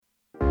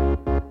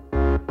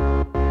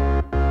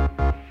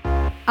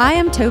I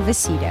am Tova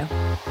Cito.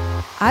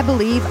 I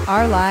believe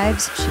our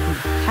lives should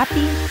be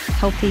happy,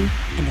 healthy,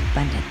 and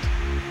abundant.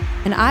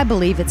 And I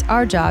believe it's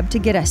our job to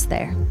get us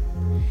there.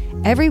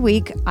 Every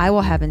week, I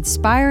will have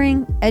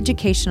inspiring,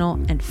 educational,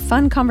 and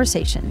fun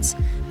conversations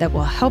that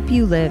will help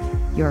you live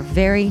your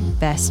very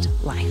best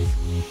life.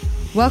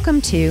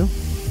 Welcome to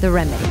The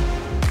Remedy.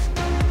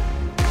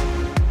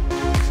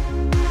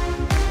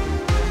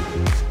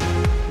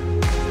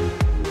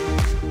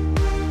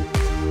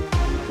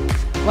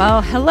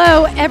 Well,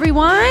 hello,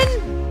 everyone.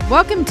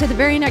 Welcome to the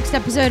very next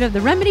episode of The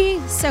Remedy.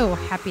 So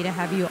happy to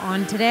have you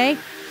on today.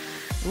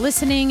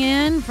 Listening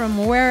in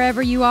from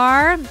wherever you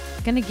are.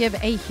 Going to give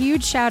a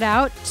huge shout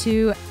out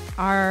to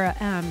our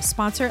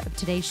sponsor of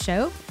today's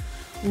show,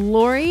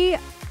 Lori.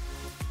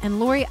 And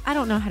Lori, I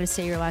don't know how to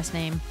say your last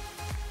name.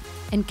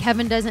 And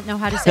Kevin doesn't know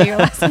how to say your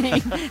last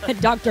name. And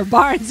Dr.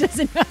 Barnes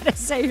doesn't know how to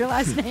say your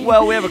last name.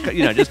 Well, we have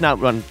just not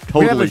run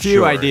totally. We have a few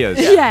sure. ideas.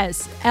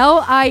 Yes,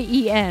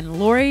 Lien,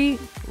 Lori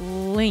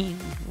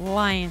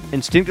Lion.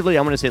 Instinctively,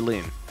 I'm going to say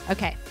lean.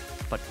 Okay,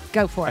 But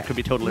go for it. I could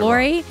be totally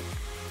Lori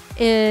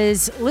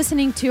is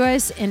listening to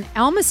us in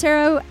El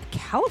Macero,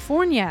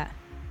 California.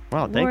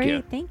 Wow, thank Lori,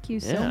 you. thank you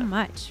so Yeah.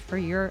 much for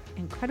your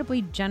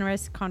incredibly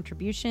generous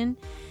contribution.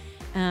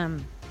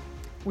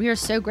 We are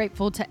so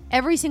grateful to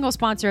every single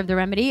sponsor of The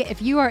Remedy.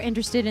 If you are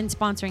interested in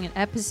sponsoring an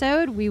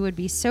episode, we would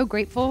be so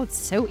grateful. It's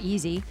so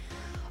easy.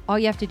 All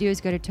you have to do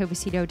is go to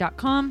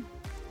tovacito.com,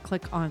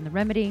 click on The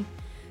Remedy,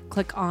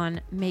 click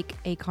on Make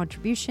a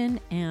Contribution,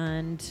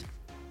 and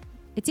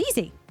it's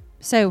easy.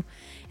 So,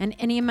 and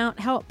any amount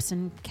helps,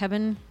 and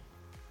Kevin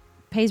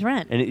pays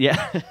rent.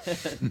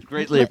 And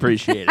greatly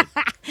appreciated.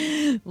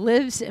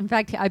 Lives, in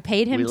fact, I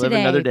paid him We live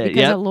today another day.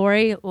 because Yep. of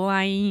Lori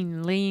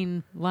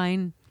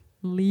Line.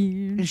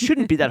 It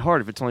shouldn't be that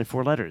hard if it's only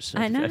 4 letters.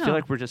 I know. I feel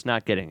like we're just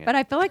not getting it. But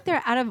I feel like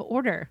they're out of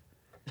order.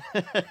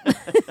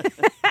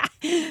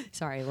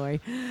 Sorry, Lori.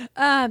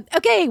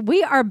 Okay,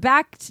 we are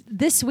back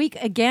this week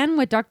again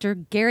with Dr.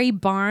 Gary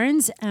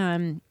Barnes.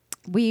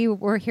 We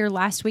were here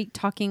last week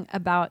talking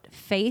about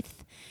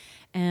faith,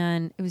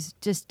 and it was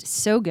just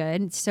so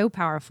good, so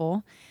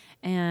powerful.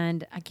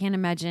 And I can't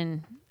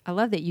imagine. I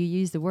love that you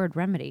used the word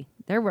remedy.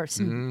 There were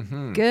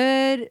some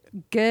good.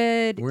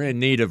 We're in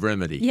need of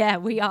remedy. Yeah,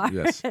 we are.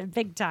 Yes.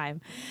 Big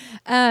time.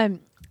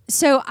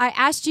 So I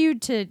asked you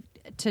to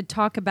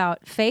talk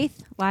about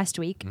faith last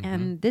week,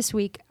 and this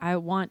week I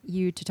want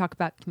you to talk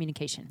about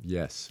communication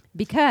Yes.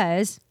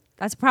 because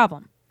that's a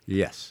problem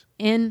Yes.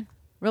 in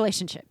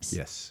relationships.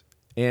 Yes.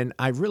 And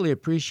I really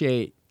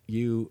appreciate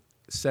you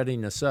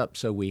setting us up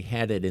so we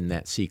had it in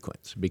that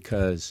sequence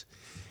because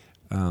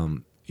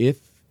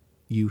if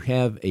you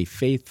have a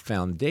faith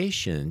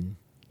foundation,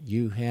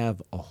 you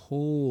have a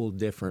whole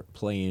different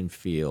playing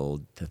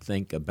field to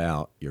think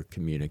about your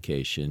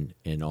communication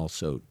and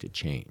also to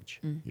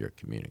change your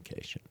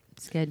communication.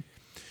 It's good.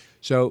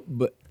 So,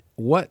 but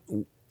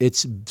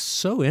it's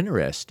so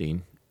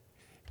interesting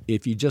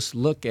if you just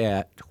look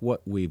at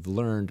what we've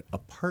learned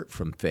apart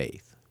from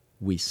faith,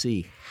 we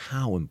see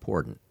how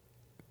important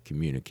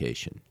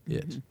communication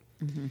is.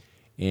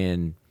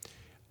 And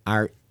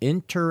our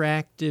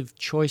interactive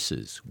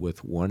choices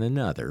with one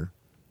another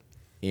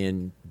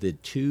in the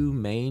 2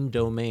 main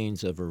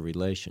domains of a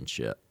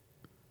relationship,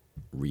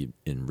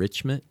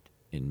 enrichment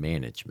and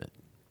management,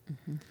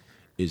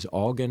 is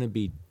all going to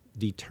be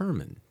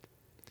determined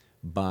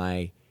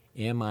by,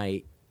 am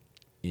I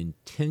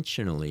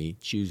intentionally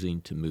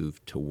choosing to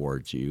move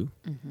towards you,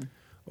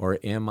 or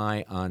am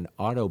I on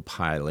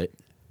autopilot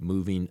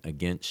moving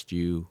against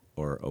you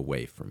or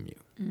away from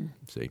you?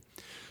 See?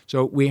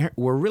 So we're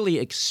really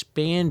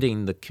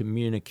expanding the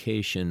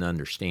communication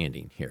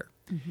understanding here.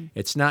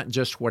 It's not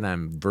just what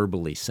I'm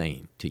verbally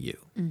saying to you.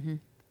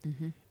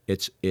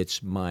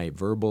 It's my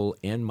verbal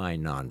and my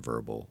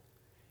nonverbal.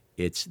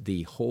 It's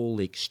the whole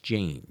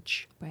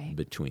exchange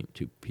between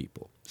 2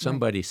 people.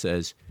 Somebody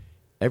says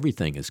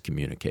everything is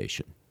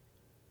communication.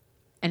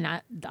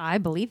 And I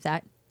believe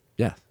that.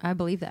 Yeah. I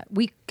believe that.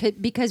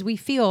 Because we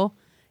feel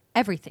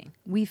everything.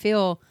 We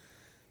feel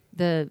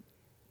the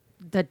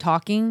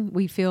talking,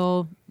 we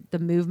feel the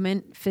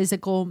movement,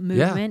 physical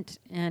movement,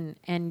 and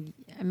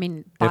I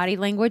mean body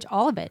language,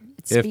 all of it.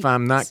 If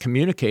I'm not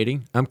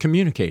communicating, I'm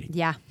communicating.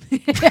 Yeah.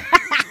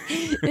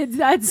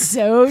 That's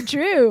so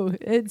true.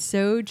 It's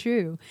so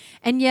true.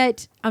 And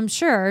yet, I'm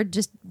sure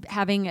just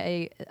having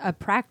a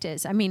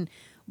practice, I mean,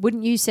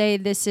 wouldn't you say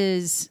this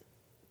is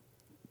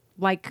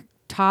like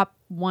top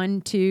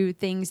 1, 2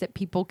 things that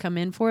people come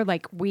in for?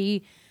 Like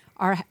we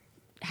are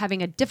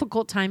having a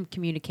difficult time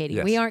communicating.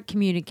 Yes. We aren't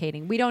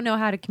communicating. We don't know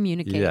how to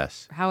communicate.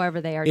 Yes.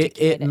 However they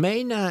articulate It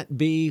may not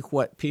be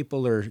what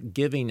people are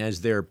giving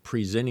as their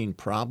presenting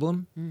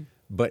problem,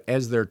 but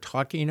as they're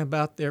talking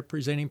about their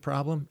presenting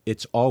problem,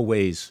 it's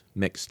always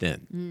mixed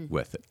in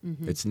with it.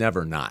 It's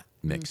never not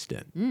mixed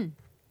in.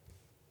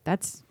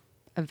 That's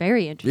a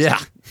very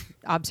interesting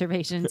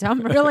observation. So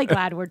I'm really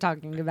glad we're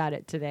talking about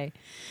it today.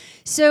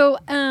 So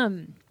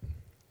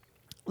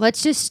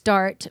let's just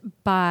start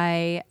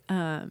by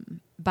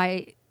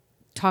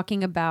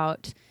talking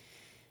about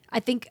I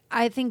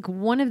think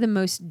one of the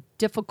most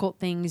difficult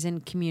things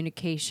in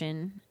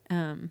communication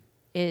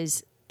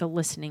is the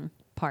listening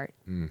part,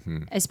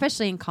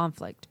 especially in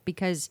conflict,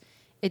 because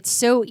it's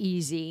so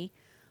easy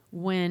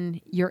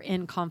when you're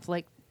in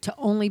conflict to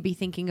only be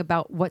thinking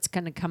about what's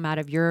going to come out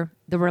of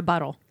the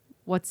rebuttal,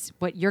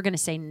 what you're going to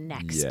say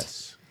next.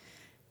 Yes.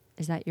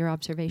 Is that your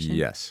observation?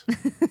 Yes,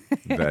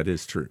 that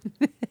is true.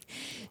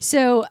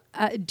 So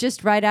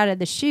just right out of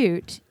the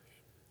chute,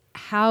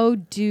 how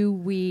do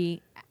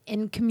we,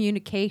 in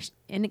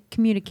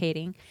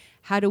communicating,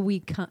 how do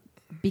we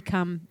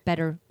become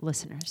better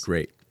listeners?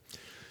 Great.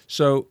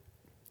 So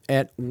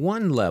at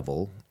one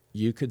level,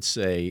 you could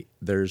say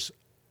there's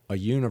a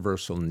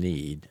universal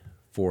need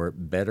for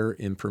better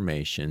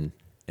information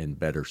and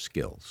better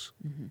skills.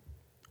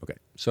 Okay,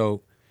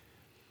 so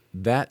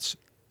that's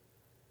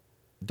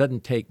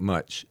doesn't take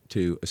much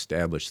to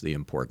establish the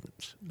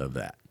importance of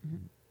that,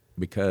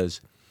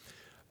 because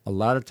a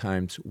lot of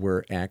times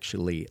we're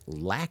actually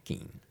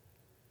lacking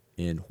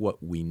in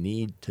what we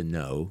need to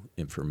know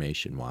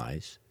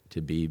information-wise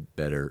to be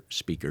better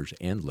speakers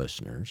and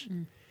listeners.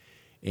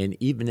 And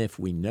even if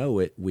we know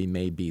it, we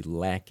may be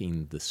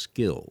lacking the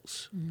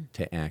skills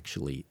to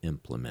actually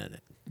implement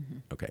it.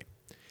 Okay.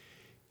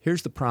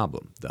 Here's the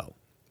problem, though.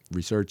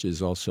 Research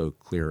is also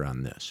clear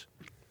on this.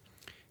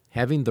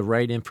 Having the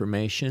right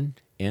information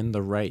and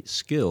the right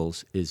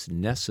skills is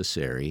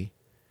necessary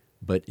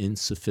but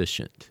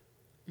insufficient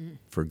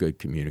for good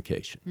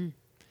communication.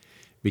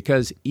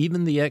 Because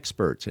even the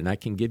experts, and I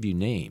can give you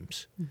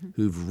names,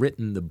 who've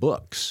written the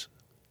books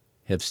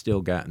have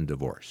still gotten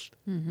divorced.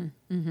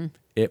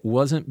 It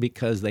wasn't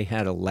because they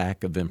had a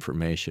lack of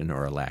information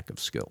or a lack of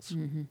skills.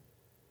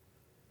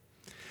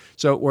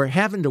 So we're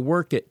having to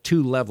work at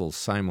two levels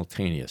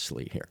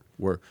simultaneously here.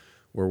 We're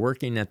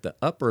working at the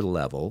upper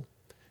level,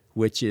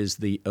 which is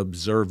the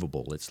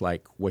observable. It's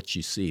like what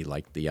you see,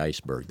 like the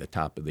iceberg, the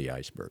top of the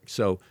iceberg.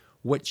 So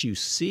what you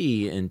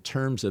see in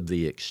terms of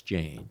the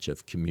exchange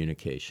of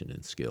communication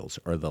and skills,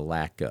 or the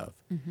lack of,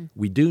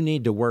 we do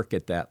need to work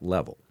at that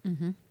level.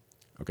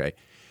 Okay?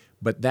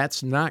 But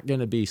that's not going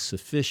to be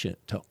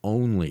sufficient to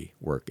only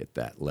work at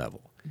that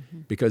level,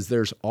 because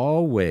there's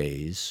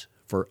always,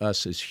 for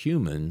us as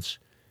humans,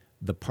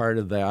 the part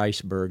of the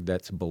iceberg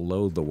that's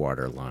below the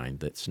waterline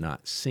that's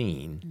not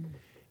seen,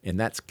 and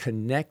that's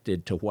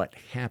connected to what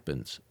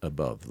happens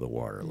above the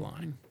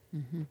waterline.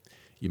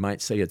 You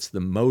might say it's the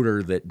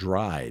motor that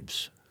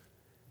drives.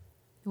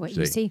 What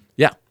you see.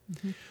 Yeah.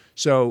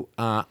 So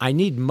I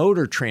need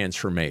motor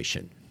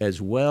transformation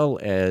as well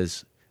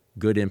as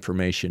good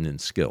information and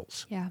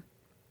skills. Yeah.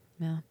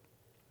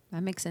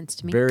 That makes sense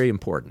to me. Very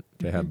important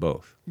to have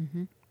both.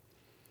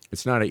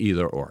 It's not an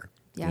either or.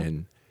 Yeah.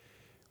 And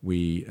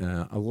we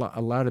a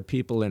lot of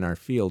people in our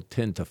field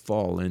tend to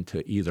fall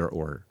into either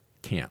or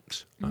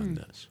camps on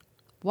this.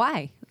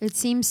 Why? It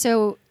seems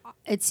so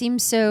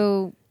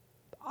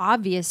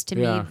obvious to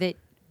me that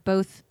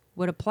both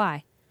would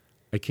apply.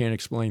 I can't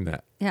explain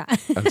that. Yeah.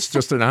 It's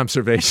just an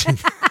observation.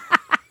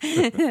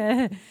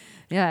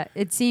 Yeah,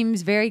 it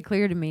seems very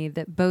clear to me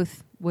that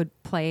both would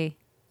play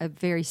a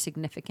very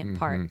significant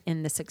part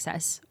in the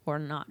success or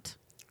not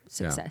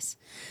success.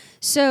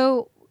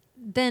 So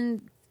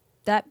then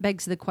that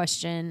begs the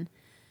question,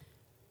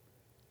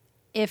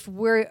 if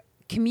we're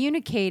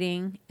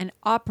communicating and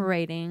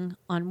operating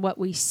on what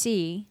we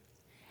see,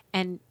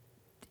 and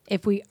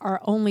if we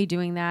are only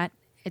doing that,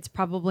 it's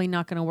probably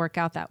not going to work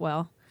out that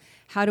well.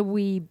 How do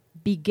we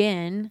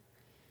begin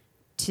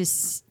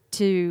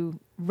to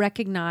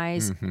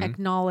recognize,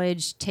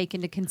 acknowledge, take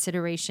into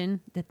consideration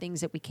the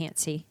things that we can't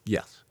see?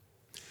 Yes.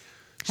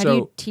 How do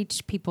you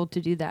teach people to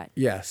do that?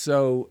 Yeah.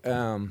 So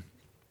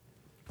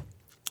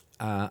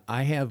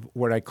I have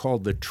what I call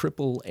the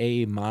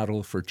AAA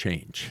model for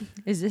change.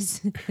 Is this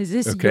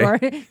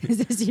Okay.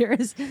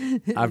 yours?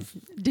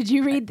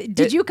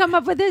 Did you come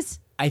up with this?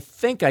 I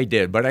think I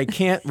did, but I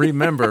can't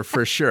remember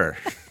for sure.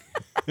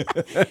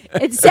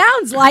 It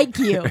sounds like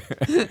you.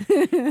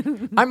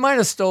 I might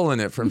have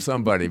stolen it from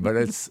somebody, but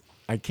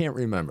I can't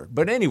remember.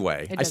 But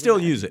anyway, I still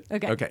use it.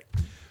 Okay.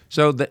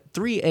 So the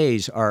 3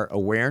 A's are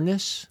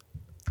awareness,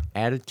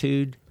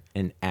 attitude,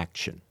 and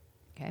action.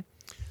 Okay.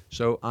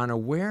 So on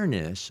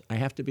awareness, I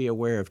have to be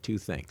aware of two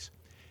things.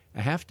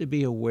 I have to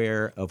be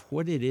aware of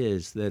what it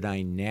is that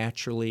I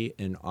naturally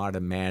and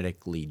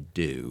automatically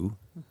do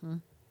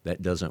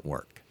that doesn't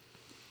work.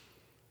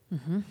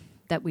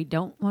 That we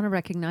don't want to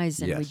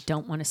recognize and we Yes.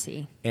 don't want to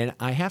see. And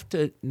I have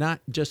to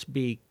not just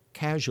be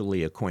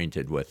casually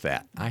acquainted with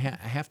that. I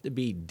have to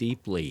be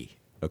deeply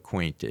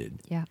acquainted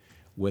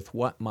with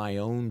what my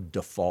own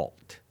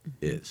default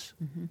is.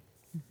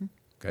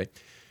 Okay?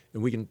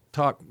 And we can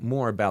talk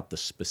more about the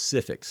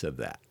specifics of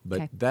that,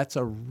 but that's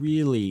a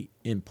really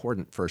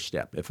important first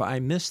step. If I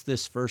miss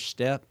this first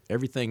step,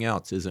 everything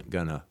else isn't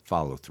going to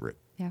follow through.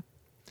 Yeah.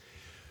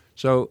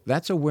 So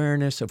that's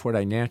awareness of what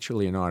I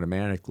naturally and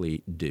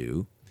automatically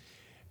do.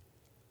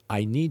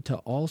 I need to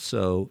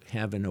also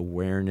have an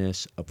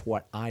awareness of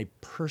what I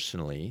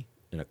personally,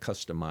 in a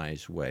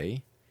customized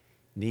way,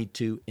 need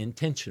to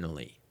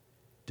intentionally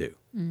do.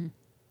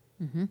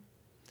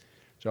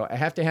 So I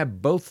have to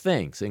have both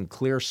things in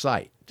clear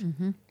sight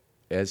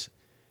as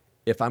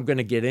if I'm going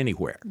to get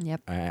anywhere.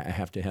 Yep. I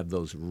have to have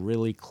those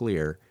really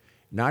clear,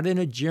 not in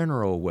a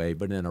general way,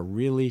 but in a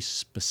really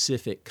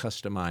specific,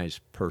 customized,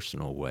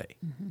 personal way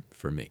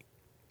for me.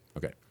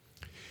 Okay.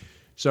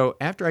 So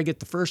after I get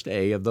the first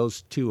A of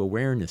those two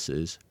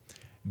awarenesses,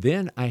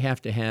 then I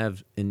have to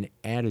have an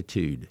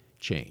attitude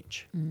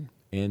change.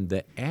 And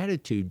the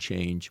attitude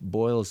change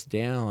boils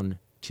down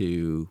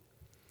to,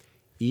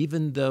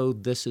 even though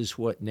this is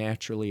what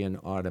naturally and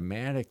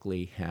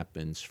automatically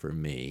happens for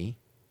me,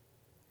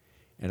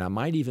 and I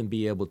might even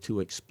be able to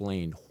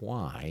explain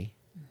why,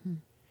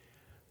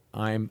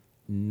 I'm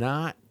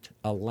not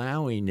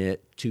allowing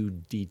it to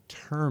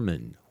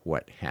determine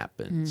what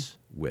happens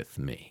with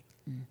me.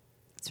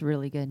 It's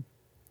really good.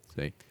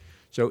 See?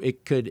 So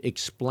it could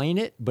explain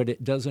it, but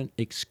it doesn't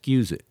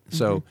excuse it.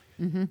 So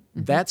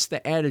that's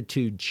the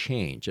attitude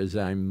change, as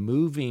I'm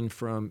moving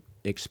from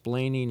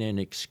explaining and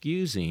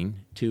excusing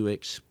to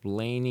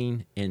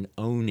explaining and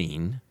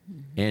owning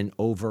and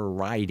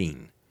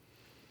overriding.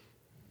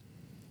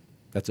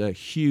 That's a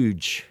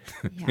huge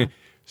Yeah.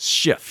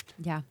 shift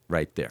Yeah.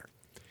 right there.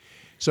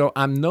 So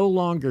I'm no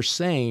longer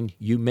saying,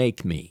 you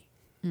make me.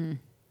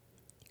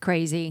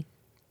 Crazy.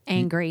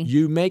 Angry.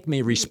 You make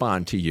me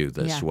respond to you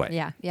this way.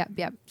 Yeah.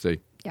 Yep. See?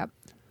 Yep.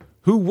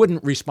 Who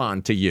wouldn't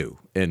respond to you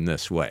in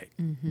this way?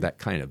 That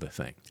kind of a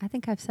thing. I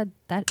think I've said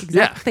that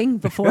exact Yeah. thing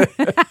before.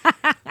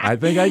 I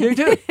think I do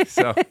too.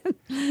 So,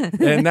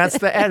 and that's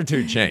the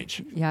attitude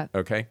change. Yeah.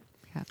 Okay.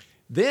 Yeah.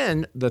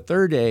 Then the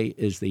third A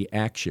is the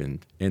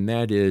action, and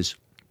that is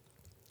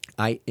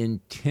I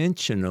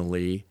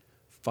intentionally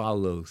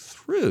follow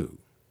through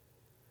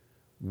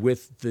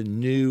with the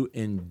new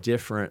and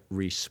different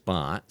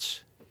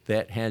response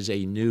that has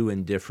a new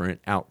and different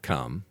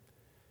outcome.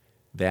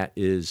 That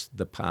is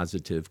the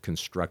positive,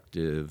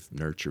 constructive,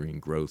 nurturing,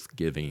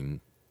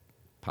 growth-giving,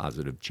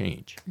 positive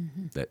change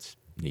that's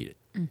needed.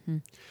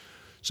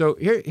 So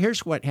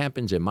here's what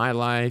happens in my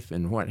life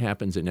and what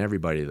happens in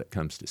everybody that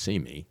comes to see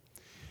me,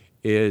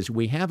 is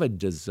we have a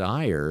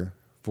desire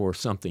for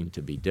something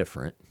to be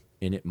different,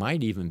 and it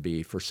might even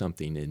be for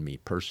something in me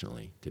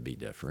personally to be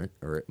different,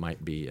 or it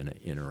might be an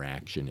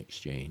interaction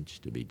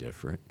exchange to be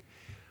different.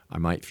 I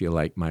might feel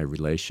like my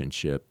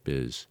relationship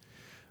is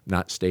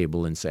not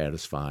stable and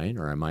satisfying,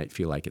 or I might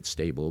feel like it's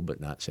stable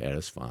but not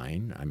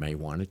satisfying. I may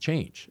want to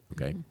change,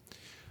 okay?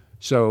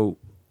 So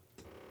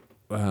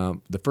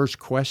the first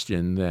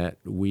question that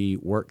we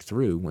work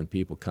through when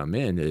people come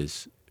in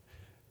is,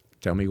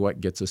 tell me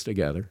what gets us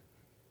together.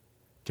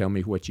 Tell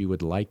me what you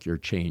would like your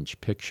change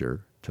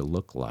picture to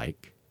look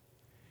like.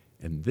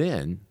 And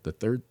then the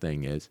third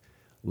thing is,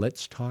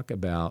 let's talk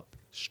about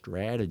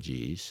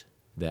strategies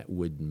that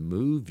would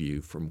move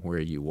you from where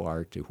you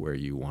are to where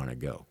you want to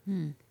go.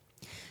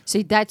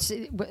 So that's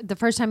the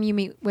first time you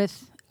meet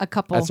with a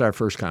couple. That's our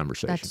first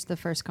conversation. That's the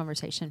first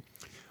conversation.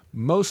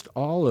 Most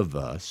all of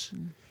us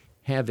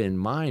have in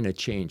mind a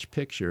change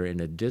picture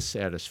and a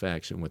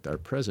dissatisfaction with our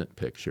present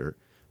picture,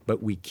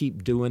 but we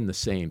keep doing the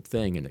same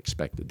thing and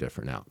expect a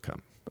different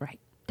outcome. Right.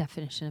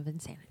 Definition of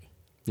insanity.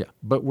 Yeah,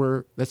 but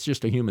that's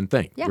just a human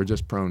thing. Yeah. We're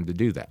just prone to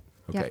do that.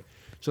 Okay. Yeah.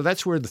 So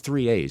that's where the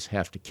 3 A's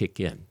have to kick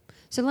in.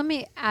 So let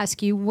me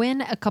ask you,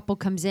 when a couple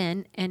comes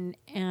in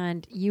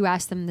and you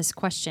ask them this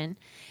question,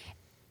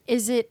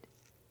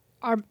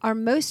 are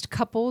most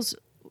couples,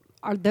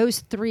 are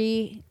those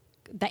three,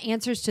 the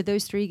answers to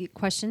those three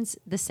questions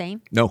the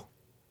same? No.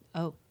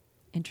 Oh,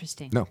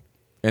 interesting. No.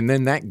 And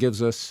then that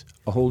gives us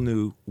a whole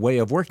new way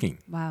of working,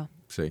 Wow.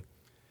 see?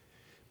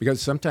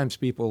 Because sometimes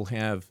people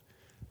have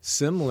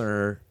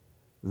similar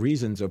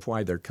reasons of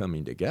why they're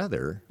coming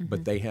together,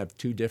 but they have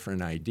two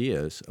different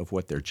ideas of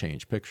what their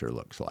change picture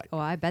looks like. Oh,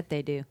 I bet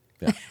they do.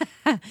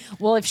 Yeah.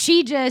 Well, if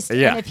she just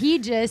Yeah. and if he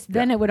just,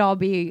 then Yeah. it would all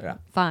be Yeah.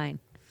 fine.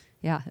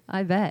 Yeah,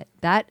 I bet.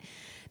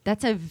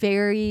 That's a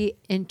very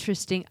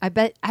interesting. I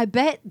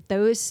bet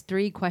those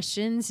three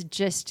questions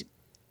just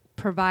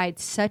provide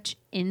such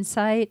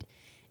insight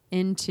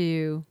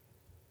into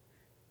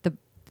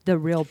the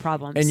real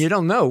problems. And you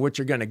don't know what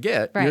you're going to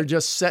get. Right. You're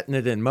just setting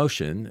it in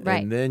motion,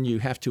 Right. and then you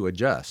have to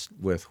adjust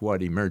with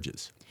what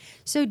emerges.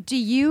 So do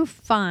you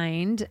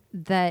find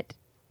that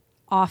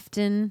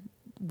often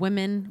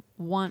women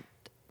want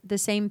the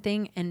same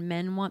thing and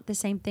men want the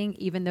same thing,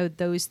 even though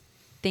those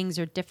things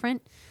are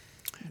different?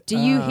 Do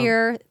you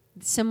hear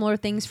similar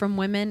things from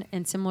women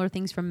and similar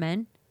things from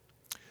men?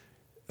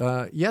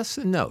 Yes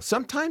and no.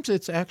 Sometimes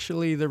it's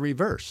actually the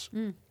reverse.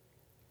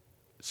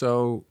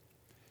 So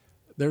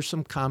there's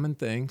some common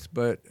things,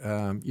 but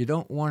you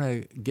don't want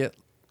to get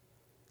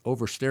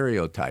over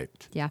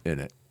stereotyped Yeah. in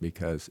it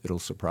because it'll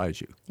surprise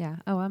you. Yeah.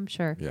 Oh, I'm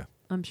sure. Yeah.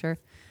 I'm sure.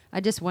 I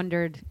just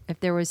wondered if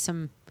there was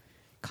some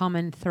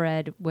common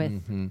thread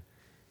with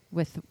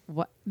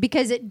what,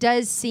 because it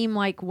does seem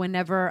like when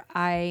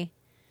I'm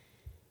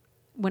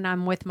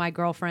with my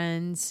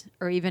girlfriends,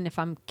 or even if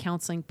I'm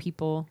counseling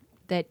people,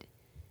 that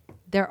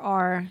there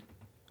are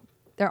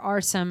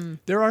some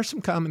There are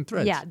some common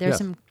threads. yeah, there's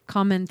some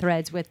common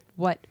threads with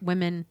what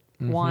women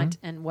Mm-hmm. want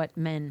and what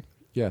men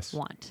Yes.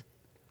 want.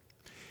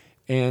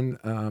 And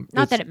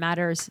Not that it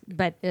matters,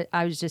 but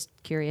I was just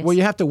curious. well,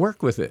 you have to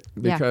work with it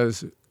Yeah.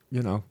 because,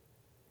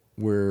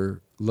 we're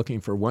looking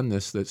for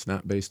oneness that's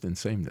not based in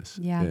sameness.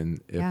 Yeah.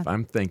 And if Yeah.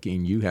 I'm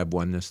thinking you have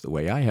oneness the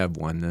way I have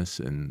oneness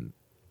and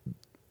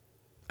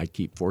I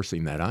keep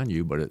forcing that on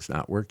you, but it's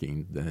not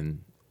working,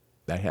 then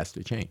that has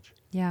to change.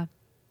 Yeah.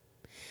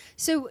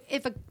 So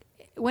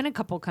when a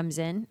couple comes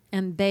in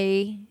and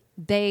they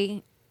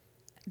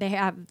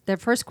have their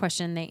first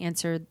question, they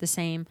answer the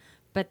same,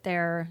 but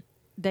their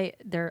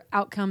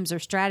outcomes or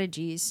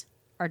strategies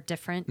are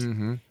different.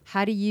 Mm-hmm.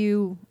 How do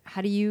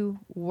you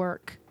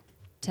work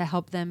to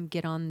help them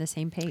get on the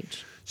same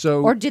page?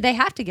 So, Or do they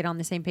have to get on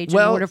the same page in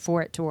Well, order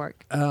for it to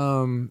work?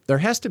 there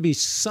has to be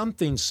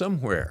something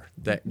somewhere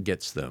that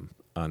gets them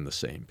on the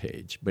same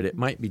page, but it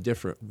might be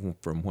different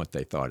from what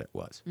they thought it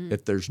was.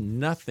 If there's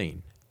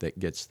nothing that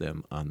gets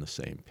them on the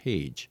same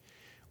page,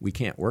 we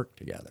can't work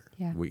together.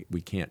 Yeah.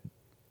 We can't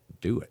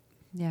do it.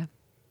 Yeah.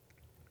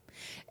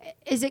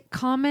 Is it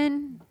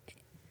common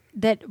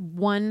that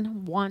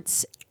one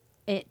wants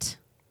it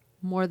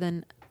more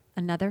than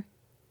another?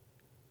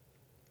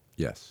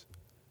 Yes.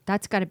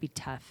 That's got to be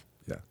tough.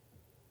 Yeah.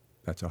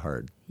 That's a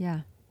hard.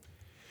 Yeah.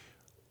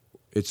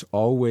 It's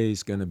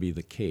always going to be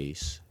the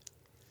case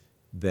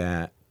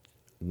that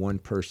one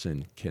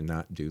person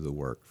cannot do the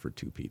work for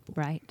two people.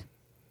 Right.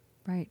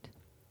 Right.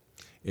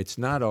 It's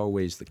not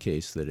always the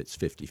case that it's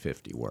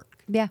 50-50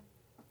 work. Yeah.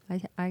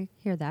 I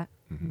hear that.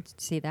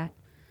 See that.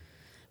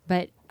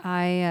 But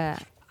I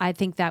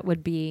think that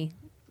would be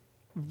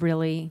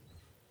really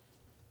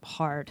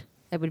hard.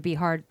 It would be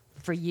hard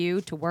for you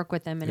to work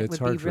with them, and It's it would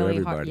hard be for really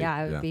hard. everybody, Yeah,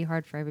 it would yeah. be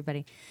hard for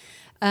everybody.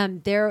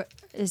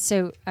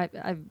 So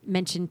I've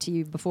mentioned to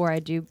you before I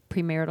do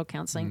premarital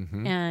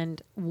counseling,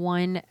 and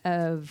one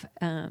of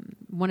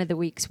the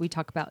weeks we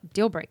talk about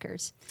deal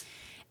breakers,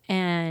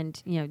 and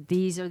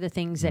these are the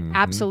things that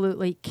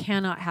absolutely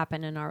cannot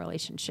happen in our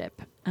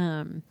relationship.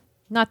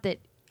 Not that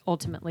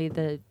ultimately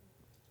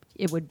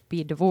it would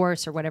be a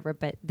divorce or whatever,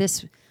 but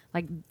this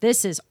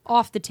is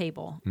off the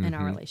table in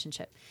our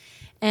relationship.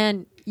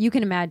 And you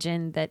can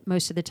imagine that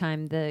most of the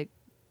time the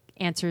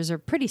answers are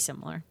pretty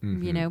similar,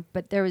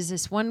 but there was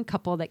this one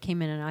couple that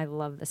came in, and I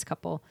love this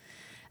couple.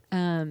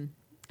 I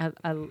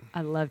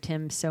loved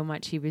him so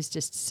much. He was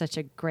just such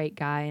a great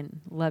guy,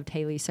 and loved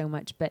Haley so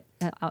much, but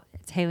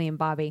it's Haley and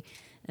Bobby,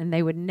 and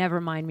they would never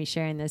mind me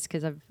sharing this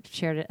because I've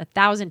shared it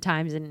 1,000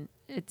 times, and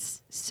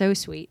it's so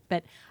sweet.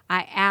 But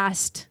I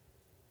asked,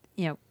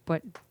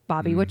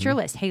 Bobby, what's your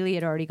list? Haley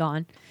had already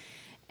gone.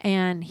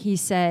 And he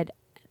said,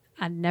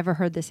 I'd never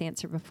heard this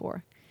answer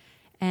before.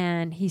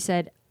 And he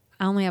said,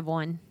 I only have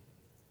one.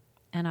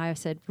 And I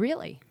said,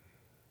 really?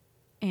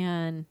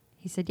 And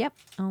he said, yep,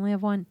 I only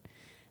have one.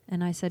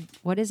 And I said,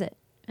 what is it?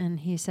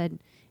 And he said,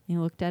 he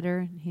looked at her,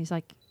 and he's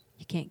like,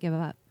 you can't give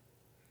up.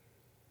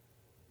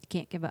 You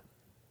can't give up.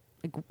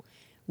 Like,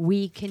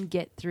 we can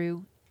get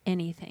through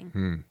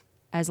anything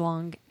as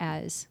long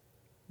as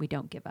we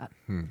don't give up.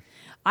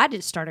 I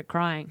just started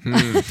crying.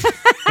 I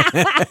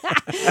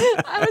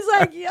was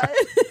like, yeah.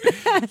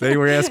 They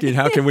were asking,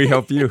 how can we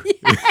help you?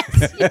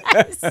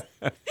 Yes.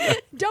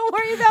 Don't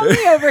worry about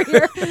me over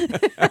here.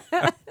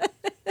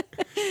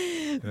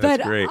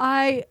 But great.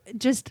 I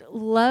just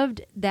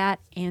loved that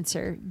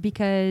answer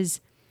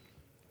because,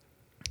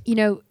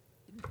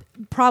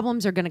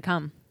 problems are going to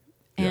come.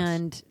 Yes.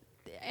 And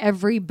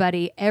every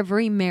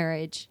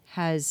marriage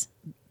has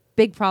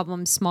big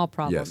problems, small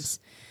problems.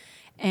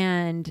 Yes.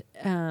 And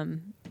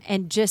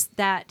just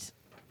that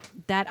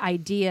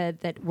idea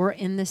that we're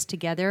in this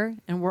together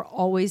and we're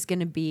always going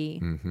to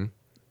be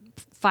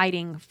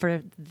fighting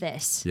for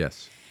this.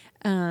 Yes.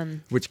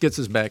 Which gets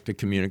us back to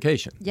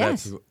communication.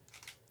 Yes.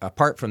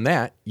 Apart from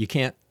that, you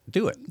can't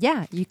do it.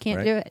 Yeah, you can't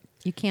Right? do it.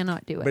 You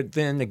cannot do it. But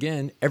then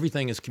again,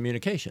 everything is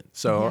communication.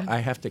 So Yeah. I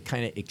have to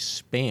kind of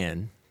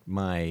expand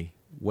my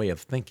way of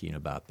thinking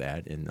about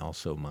that and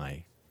also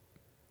my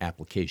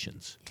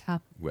applications Yeah.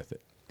 with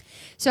it.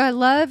 So I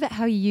love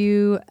how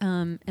you,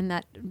 in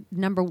that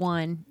number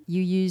one,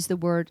 you use the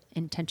word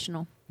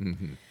intentional.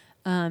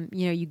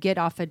 You get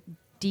off a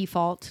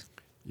default.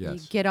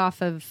 Yes. You get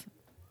off of,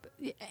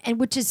 and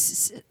which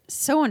is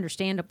so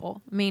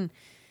understandable. I mean,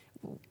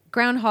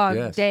 Groundhog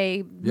Yes.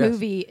 Day Yes.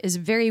 movie is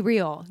very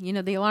real.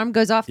 The alarm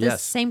goes off the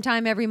Yes. same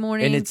time every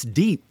morning. And it's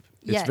deep.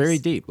 It's Yes. very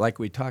deep, like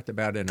we talked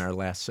about in our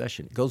last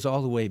session. It goes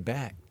all the way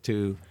back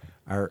to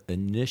our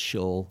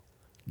initial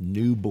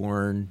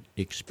newborn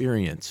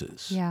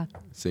experiences. Yeah.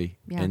 See?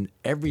 Yeah. And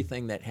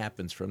everything that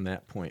happens from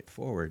that point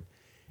forward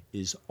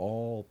is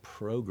all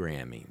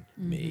programming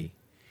me,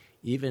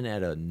 even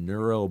at a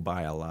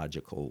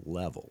neurobiological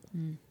level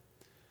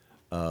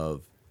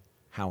of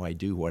how I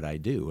do what I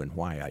do and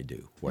why I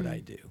do what I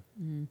do.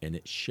 And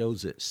it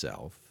shows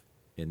itself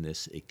in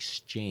this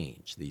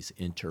exchange, these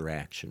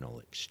interactional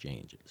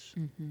exchanges.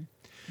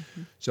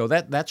 So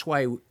that's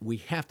why we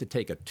have to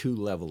take a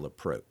two-level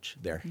approach.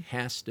 There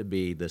has to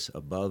be this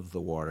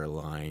above-the-water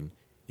line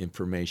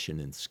information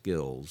and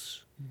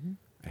skills.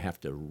 I have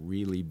to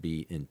really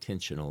be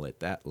intentional at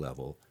that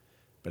level,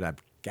 but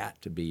I've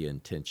got to be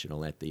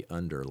intentional at the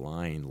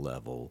underlying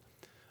level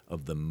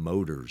of the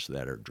motors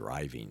that are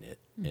driving it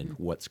and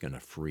what's going to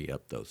free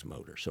up those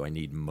motors. So I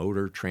need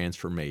motor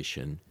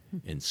transformation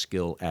and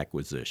skill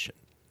acquisition.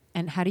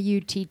 And how do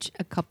you teach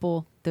a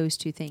couple those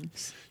two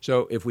things?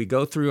 So if we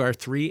go through our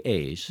 3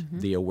 A's,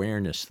 the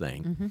awareness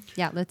thing,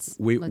 Yeah, let's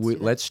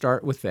let's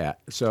start with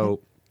that.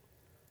 So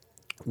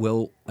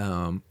we'll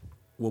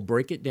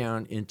break it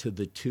down into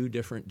the 2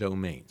 different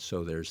domains.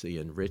 So there's the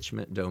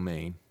enrichment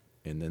domain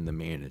and then the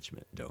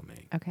management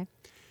domain. Okay.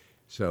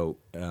 So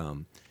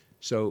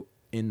so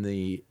in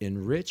the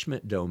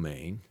enrichment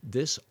domain,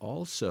 this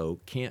also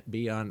can't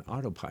be on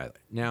autopilot.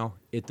 Now,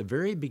 at the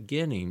very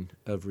beginning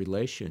of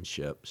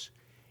relationships,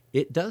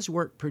 it does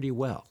work pretty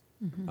well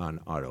on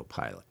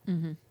autopilot.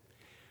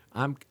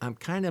 I'm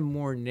kind of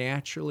more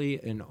naturally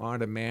and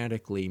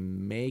automatically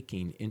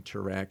making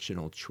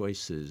interactional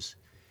choices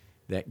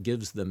that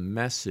gives the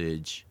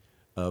message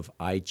of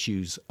I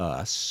choose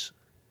us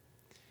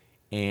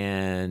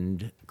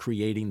and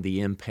creating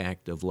the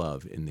impact of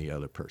love in the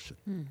other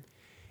person.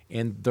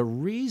 And the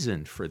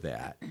reason for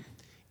that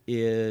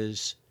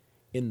is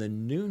in the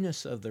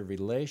newness of the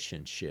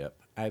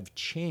relationship, I've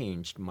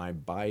changed my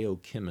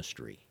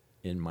biochemistry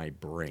in my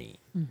brain.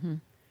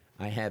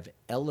 I have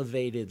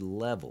elevated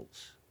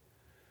levels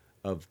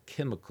of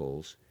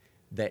chemicals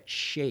that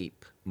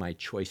shape my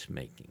choice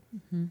making.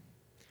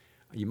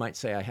 You might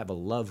say I have a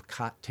love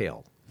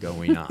cocktail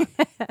going on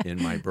in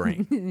my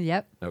brain.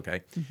 Yep.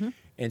 Okay.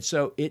 And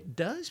so it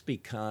does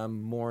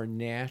become more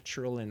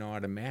natural and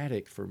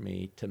automatic for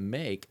me to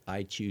make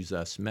I choose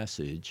us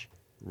message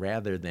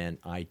rather than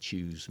I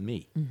choose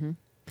me.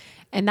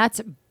 And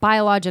that's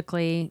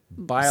biologically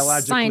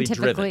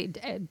scientifically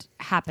driven.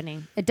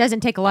 Happening. It doesn't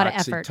take a lot of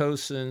effort.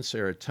 Oxytocin,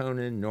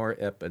 serotonin,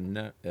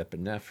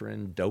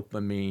 norepinephrine,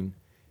 dopamine.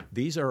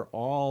 These are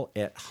all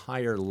at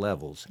higher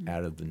levels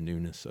out of the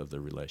newness of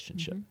the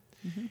relationship.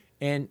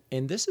 And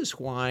this is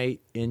why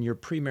in your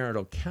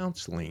premarital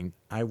counseling,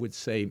 I would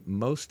say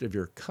most of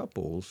your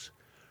couples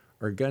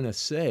are going to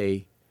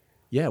say,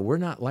 yeah, we're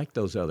not like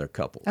those other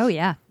couples. Oh,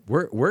 yeah.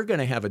 We're going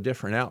to have a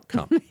different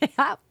outcome.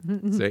 Yeah.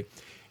 See?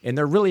 And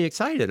they're really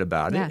excited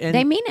about Yeah, it. And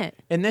they mean it.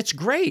 And that's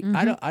great.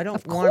 I don't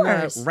Of want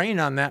course. to rain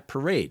on that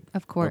parade.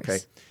 Of course. Okay.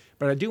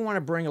 But I do want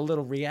to bring a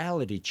little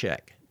reality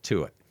check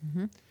to it.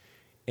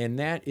 And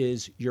that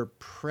is your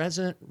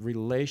present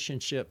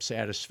relationship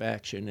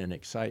satisfaction and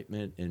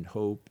excitement and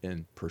hope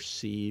and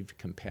perceived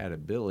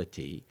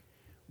compatibility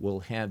will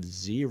have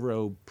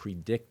zero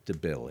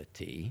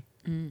predictability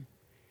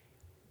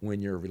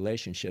when your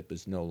relationship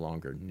is no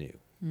longer new.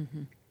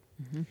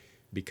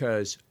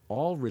 Because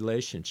all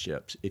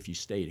relationships, if you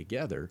stay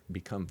together,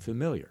 become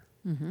familiar.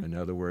 In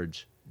other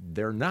words,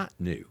 they're not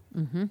new.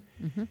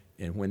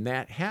 And when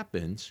that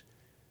happens,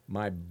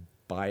 my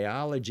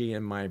biology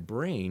in my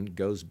brain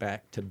goes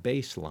back to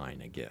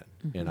baseline again.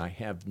 And I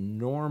have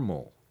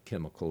normal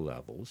chemical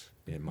levels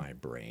in my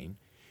brain.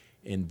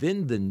 And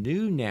then the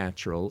new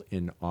natural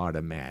and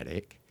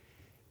automatic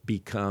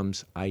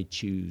becomes I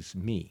choose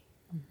me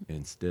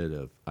instead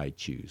of I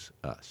choose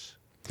us.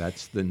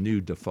 That's the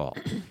new default.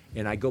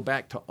 And I go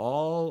back to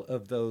all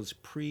of those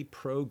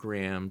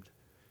pre-programmed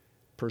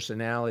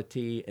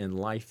personality and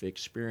life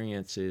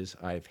experiences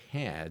I've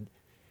had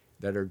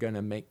that are going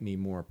to make me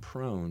more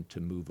prone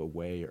to move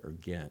away or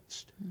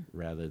against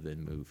rather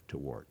than move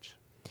towards.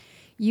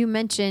 You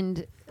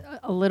mentioned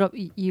a little,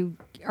 you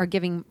are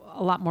giving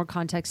a lot more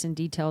context and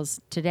details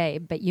today,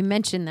 but you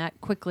mentioned that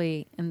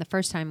quickly in the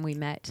first time we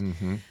met.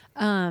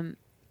 And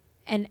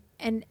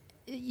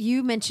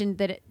you mentioned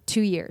that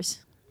 2 years.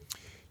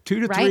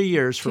 2 to right? 3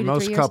 years for 2 to 3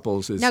 most years.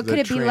 couples is now, the could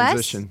it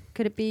transition. Be less?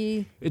 Could it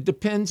be? It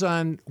depends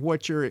on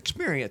what your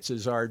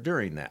experiences are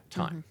during that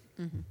time.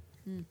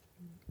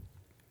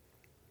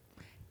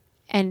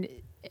 And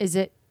is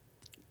it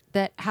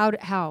that how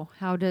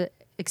do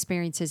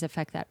experiences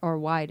affect that, or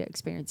why do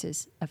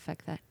experiences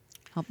affect that?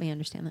 Help me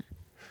understand that.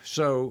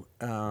 So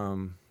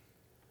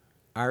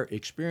our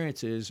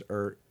experiences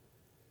are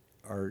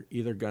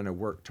either going to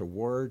work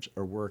towards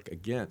or work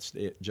against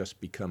it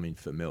just becoming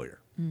familiar.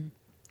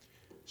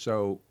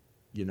 So,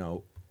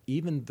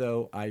 even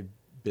though I've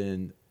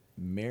been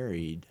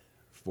married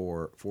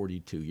for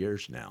 42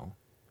 years now,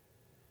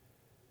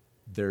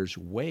 there's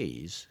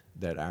ways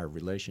that our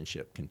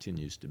relationship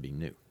continues to be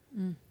new.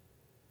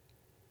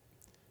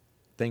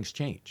 Things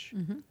change,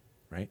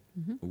 right?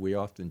 We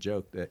often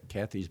joke that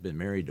Kathy's been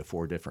married to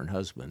 4 different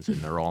husbands, and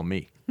they're all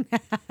me.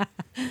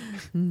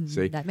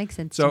 See? That makes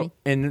sense to me.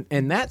 So,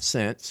 in that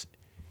sense,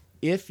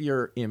 if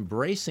you're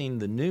embracing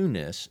the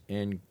newness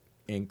and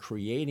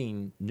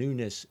creating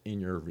newness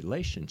in your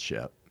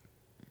relationship,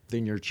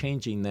 then you're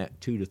changing that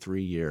 2 to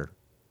 3 year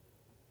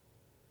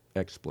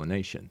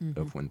explanation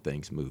of when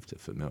things move to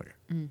familiar.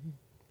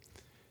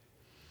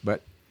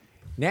 But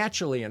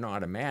naturally and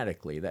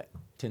automatically, that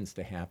tends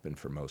to happen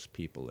for most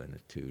people in a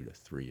 2 to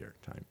 3 year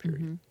time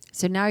period.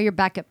 So now you're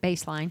back at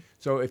baseline.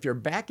 So if you're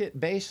back at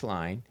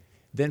baseline,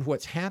 then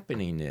what's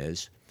happening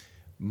is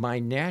my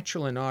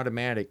natural and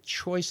automatic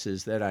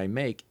choices that I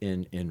make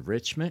in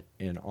enrichment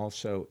and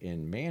also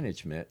in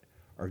management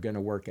are going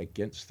to work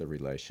against the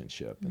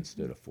relationship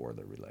instead of for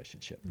the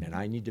relationship. And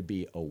I need to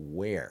be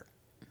aware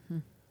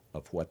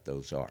of what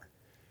those are.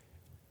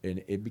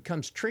 And it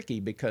becomes tricky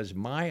because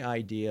my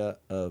idea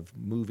of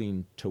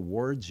moving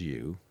towards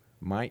you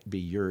might be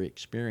your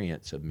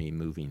experience of me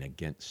moving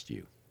against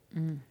you.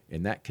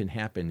 And that can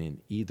happen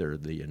in either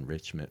the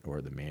enrichment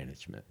or the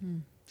management.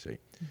 See?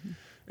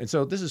 And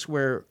so this is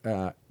where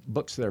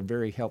books that are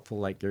very helpful,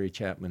 like Gary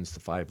Chapman's The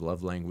 5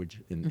 Love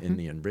Language in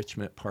the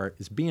enrichment part,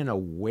 is being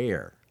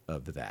aware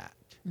of that.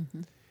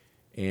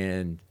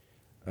 And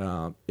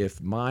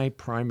if my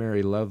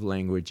primary love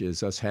language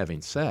is us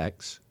having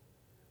sex,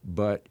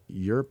 but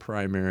your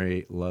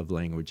primary love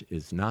language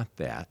is not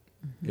that,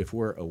 if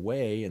we're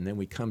away and then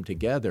we come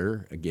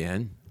together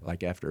again,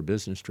 like after a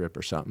business trip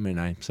or something, and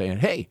I'm saying,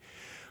 hey,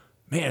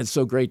 man, it's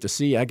so great to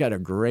see you. I got a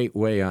great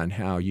way on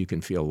how you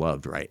can feel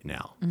loved right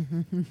now.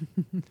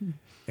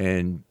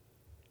 And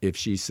if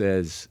she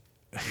says,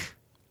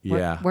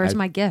 yeah. Where's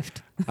my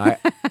gift?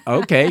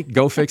 Okay,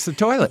 go fix the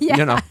toilet. Yeah.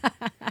 You know,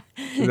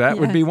 that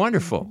would be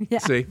wonderful. Yeah.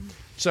 See?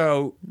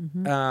 So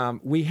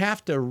we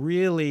have to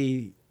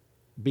really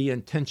be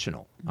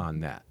intentional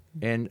on that.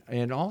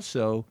 And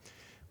also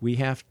we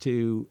have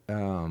to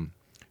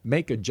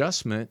make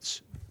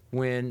adjustments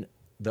when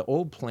the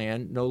old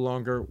plan no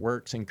longer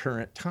works in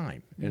current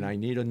time. And I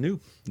need a new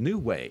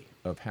way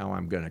of how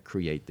I'm going to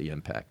create the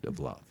impact of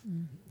love.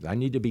 I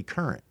need to be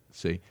current,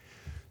 see?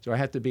 So I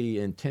have to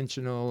be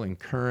intentional and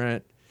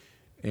current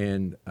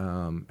and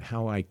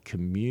how I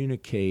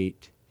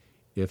communicate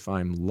if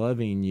I'm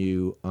loving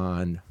you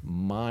on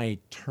my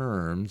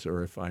terms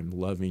or if I'm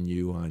loving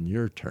you on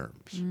your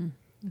terms.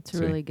 That's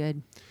really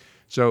good.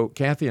 So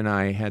Kathy and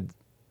I had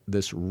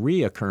this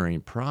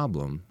reoccurring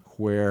problem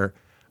where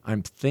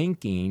I'm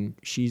thinking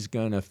she's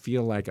going to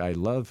feel like I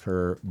love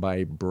her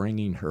by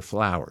bringing her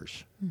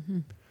flowers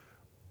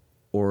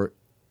or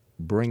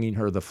bringing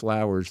her the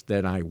flowers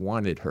that I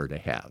wanted her to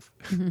have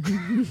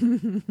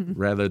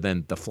rather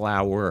than the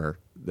flower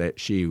that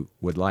she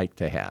would like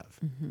to have.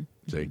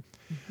 See?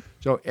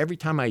 So every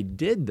time I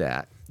did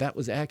that, that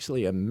was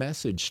actually a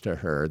message to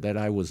her that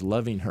I was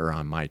loving her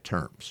on my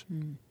terms.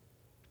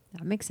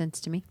 That makes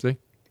sense to me. See?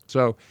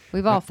 So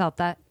We've all felt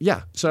that.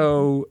 yeah.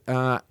 So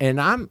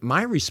and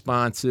my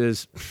response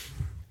is,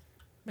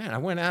 man, I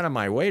went out of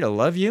my way to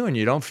love you, and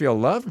you don't feel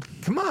loved.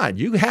 Come on,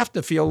 you have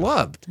to feel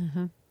loved.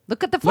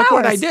 Look at the flowers.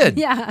 Look what I did.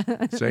 Yeah.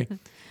 See,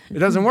 it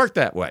doesn't work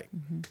that way.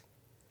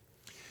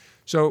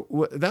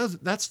 So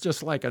that's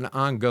just like an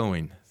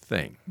ongoing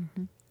thing.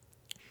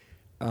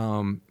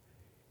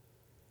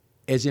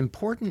 As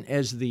important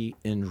as the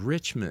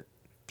enrichment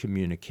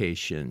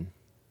communication,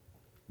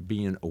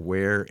 being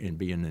aware and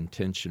being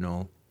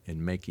intentional and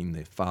making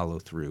the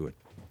follow-through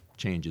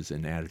changes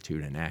in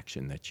attitude and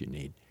action that you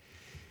need,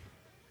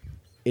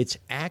 it's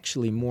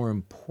actually more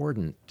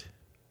important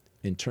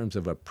in terms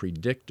of a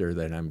predictor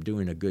that I'm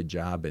doing a good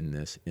job in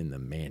this in the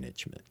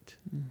management.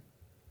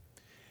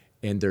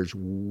 And there's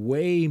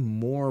way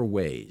more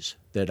ways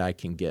that I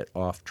can get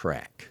off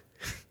track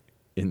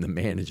in the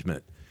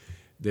management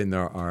than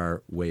there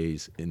are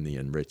ways in the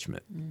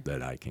enrichment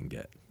that I can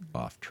get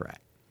off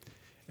track.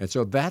 And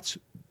so that's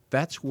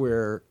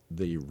where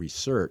the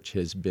research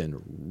has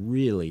been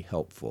really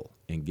helpful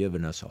in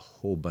giving us a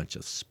whole bunch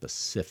of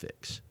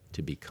specifics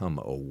to become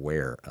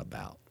aware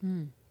about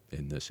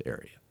in this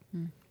area.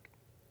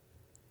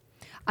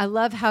 I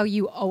love how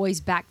you always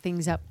back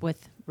things up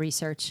with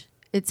research.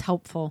 It's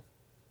helpful.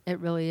 It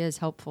really is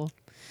helpful.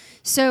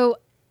 So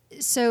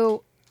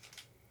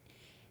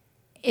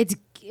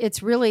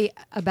it's really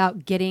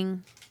about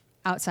getting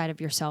outside of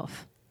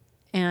yourself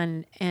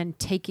and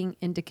taking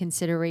into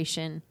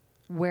consideration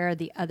where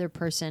the other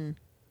person,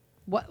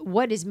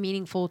 what is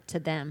meaningful to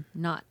them,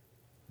 not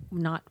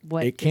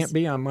what it can't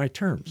be on my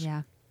terms.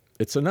 Yeah.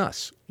 It's an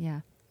us.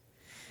 Yeah.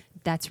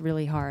 That's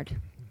really hard.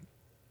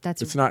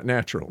 It's not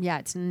natural. Yeah,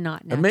 it's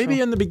not natural. And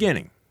maybe in the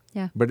beginning.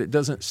 Yeah. But it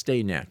doesn't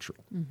stay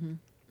natural.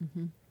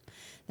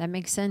 That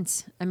makes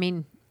sense. I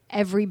mean,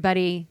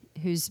 everybody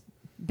who's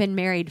been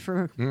married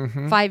for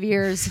 5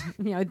 years,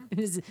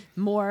 is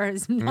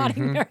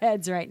nodding their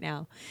heads right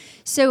now.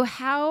 So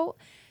how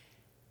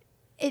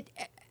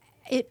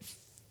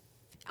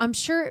I'm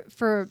sure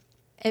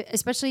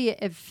especially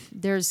if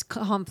there's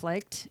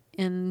conflict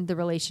in the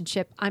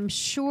relationship, I'm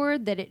sure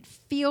that it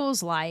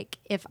feels like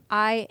if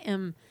I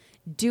am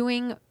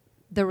doing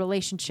the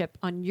relationship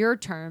on your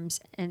terms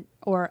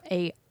or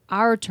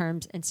our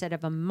terms instead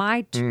of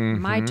my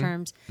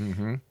terms,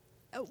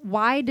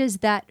 why does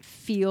that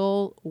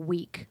feel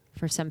weak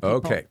for some people?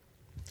 Okay.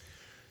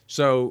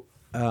 So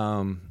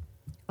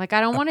like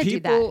I don't want to do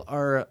that. People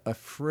are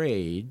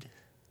afraid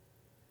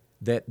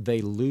that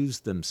they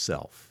lose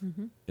themselves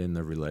in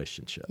the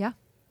relationship. Yeah.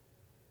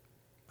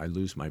 I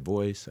lose my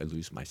voice. I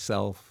lose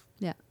myself.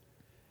 Yeah.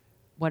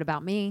 What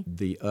about me?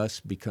 The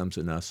us becomes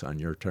an us on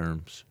your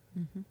terms.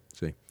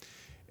 See?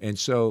 And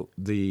so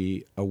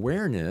the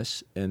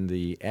awareness and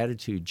the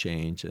attitude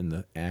change and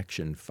the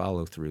action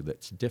follow-through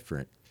that's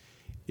different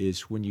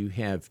is when you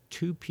have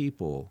two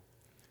people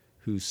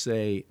who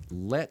say,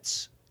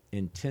 let's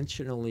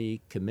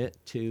intentionally commit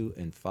to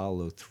and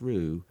follow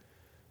through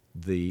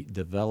the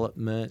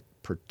development,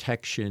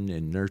 protection,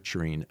 and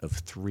nurturing of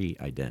 3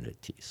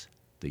 identities: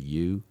 the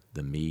you,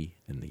 the me,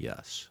 and the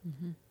us.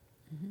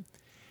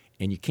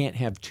 And you can't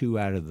have 2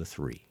 out of the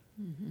 3.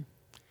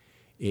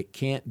 It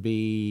can't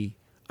be,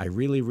 I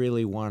really,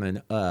 really want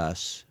an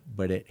us,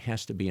 but it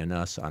has to be an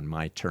us on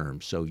my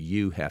terms, so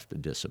you have to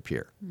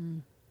disappear.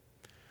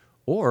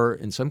 Or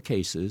in some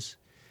cases,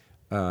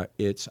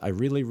 it's, I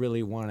really,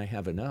 really want to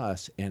have an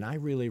us, and I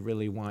really,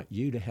 really want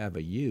you to have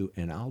a you,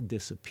 and I'll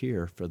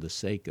disappear for the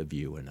sake of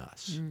you and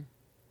us.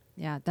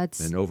 Yeah,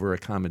 that's... An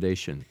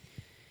over-accommodation.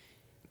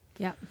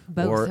 Yeah,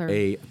 both Or are...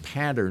 a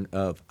pattern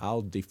of,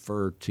 I'll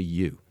defer to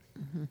you.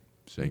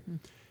 See?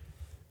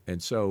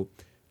 And so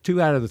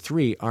 2 out of the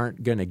 3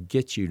 aren't going to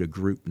get you to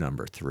group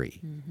number 3,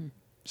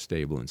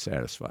 stable and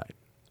satisfied.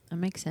 That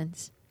makes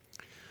sense.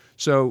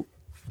 So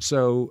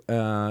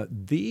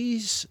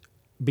these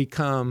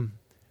become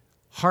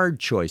hard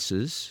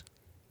choices,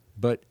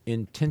 but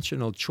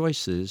intentional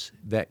choices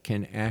that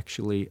can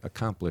actually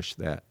accomplish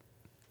that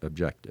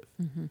objective.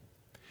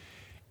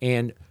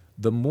 And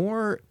the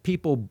more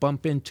people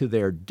bump into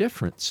their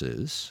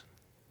differences,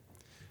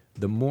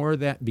 the more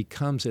that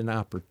becomes an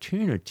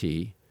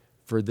opportunity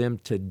for them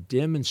to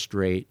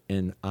demonstrate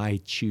an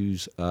I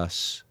choose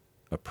us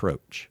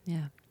approach.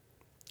 Yeah.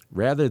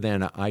 Rather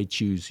than a I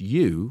choose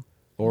you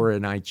or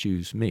an I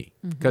choose me.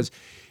 Because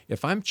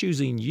if I'm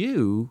choosing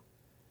you,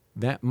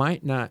 that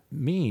might not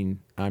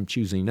mean I'm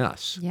choosing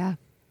us. Yeah.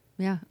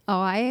 Yeah. Oh,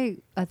 I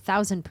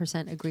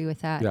 1,000% agree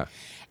with that. Yeah.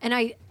 And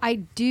I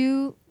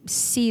do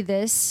see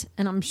this,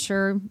 and I'm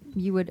sure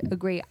you would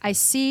agree. I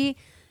see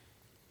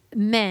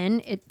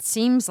men, it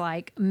seems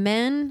like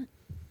men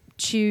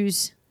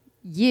choose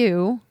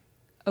you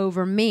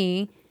over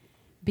me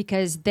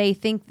because they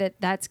think that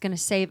that's going to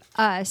save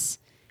us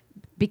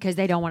because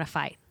they don't want to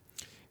fight.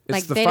 It's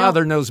Like, the they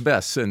father don't- knows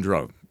best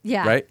syndrome.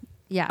 Yeah. Right?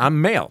 Yeah.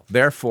 I'm male,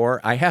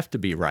 therefore I have to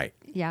be right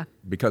Yeah.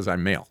 because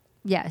I'm male.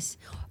 Yes.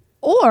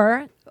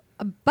 Or,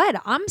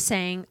 but I'm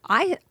saying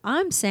I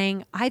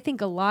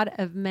think a lot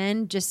of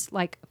men just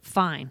like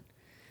fine.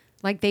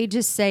 Like they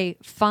just say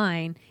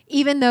fine,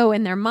 even though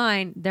in their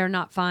mind they're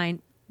not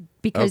fine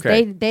because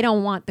Okay. they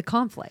don't want the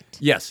conflict.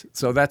 Yes,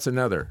 so that's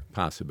another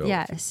possibility.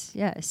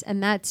 Yes.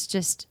 And that's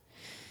just,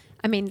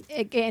 I mean,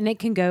 and it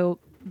can go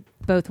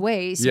both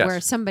ways Yes.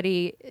 where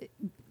somebody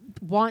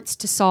wants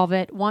to solve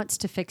it, wants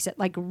to fix it,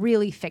 like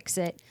really fix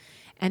it.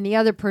 And the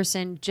other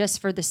person, just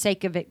for the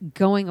sake of it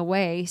going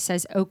away,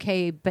 says,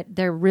 okay, but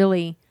they're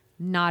really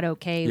not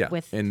okay Yeah,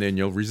 with. and then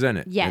you'll resent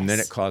it. Yes. And then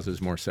it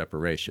causes more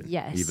separation.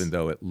 Yes. Even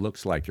though it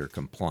looks like you're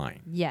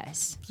complying.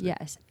 Yes.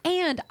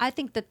 And I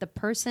think that the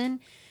person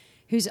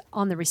who's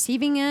on the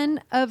receiving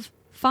end of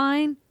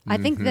fine, I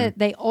think that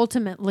they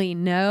ultimately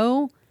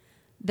know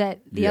that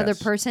the other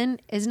Yes. person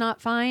is not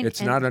fine.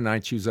 It's not an I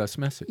choose us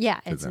message.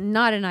 Yeah, to it's them.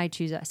 not an I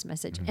choose us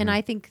message. And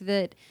I think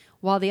that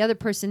while the other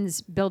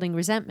person's building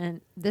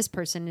resentment, this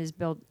person is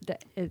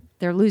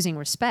they're losing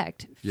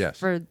respect Yes.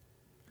 for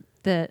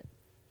this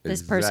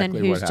person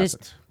Exactly who's what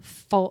just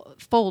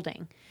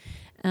folding.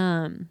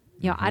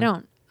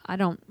 I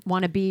don't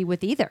want to be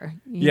with either.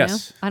 You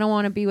Yes. know? I don't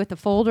want to be with the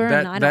folder.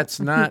 and I don't, That's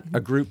not a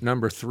group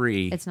number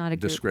 3 It's not a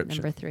group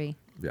description. number 3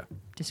 Yeah.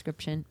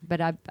 description. But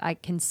I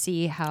can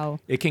see how.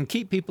 It can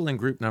keep people in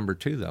group number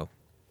 2, though.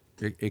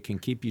 It can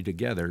keep you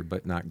together,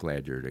 but not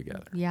glad you're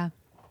together. Yeah.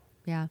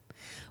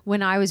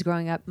 When I was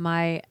growing up,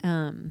 my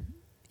mom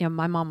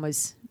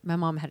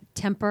had a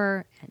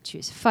temper, and she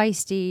was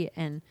feisty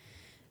and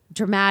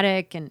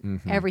dramatic,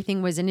 and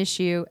everything was an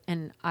issue.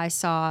 And I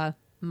saw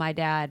my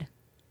dad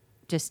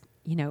just,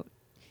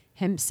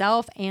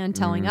 himself and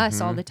telling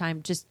us all the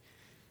time, just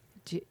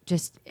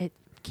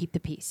keep the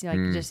peace.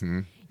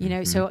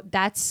 Like so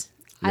that's,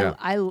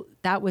 Yeah.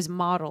 that was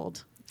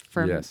modeled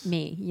for Yes.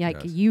 me.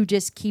 Like Yes. you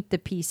just keep the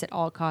peace at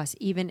all costs,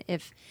 even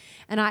if,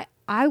 and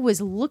I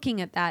was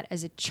looking at that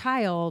as a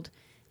child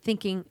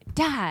thinking,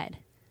 Dad,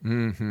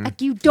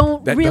 like you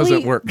don't That really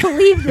doesn't work.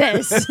 believe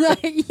this.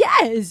 Like,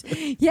 yes.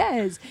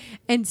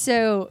 And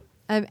so,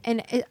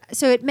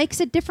 so it makes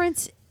a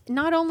difference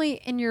not only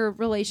in your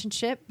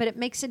relationship, but it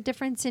makes a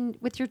difference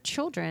with your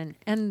children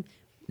and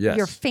Yes.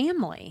 your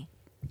family.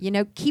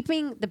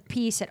 Keeping the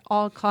peace at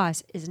all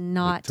costs is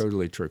not. It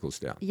totally trickles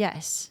down.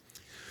 Yes.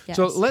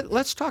 So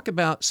let's talk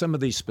about some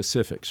of these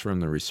specifics from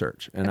the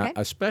research, and Okay.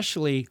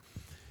 especially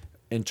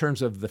in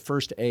terms of the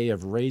first A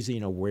of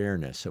raising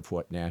awareness of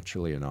what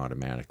naturally and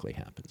automatically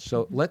happens.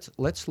 So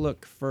let's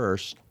look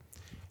first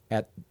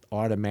at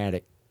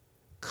automatic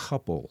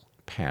couple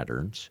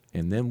patterns,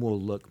 and then we'll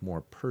look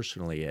more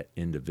personally at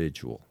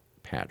individual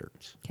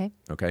patterns. Okay.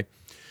 Okay?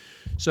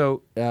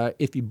 So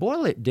if you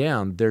boil it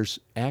down, there's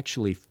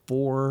actually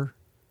 4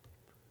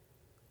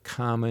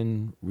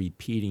 common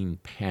repeating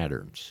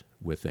patterns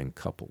within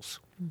couples.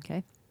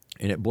 Okay.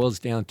 And it boils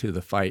down to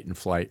the fight and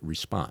flight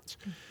response.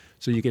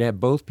 So you can have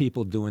both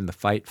people doing the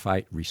fight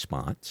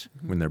response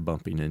when they're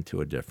bumping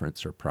into a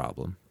difference or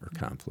problem or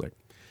conflict.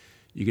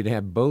 You could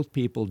have both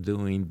people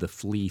doing the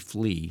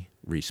flee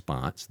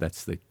response.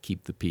 That's the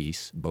keep the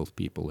peace. Both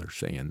people are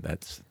saying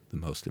that's the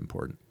most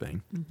important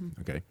thing.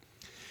 Okay.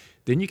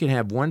 Then you can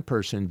have one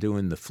person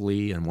doing the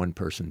flee and one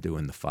person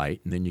doing the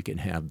fight, and then you can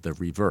have the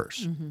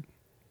reverse.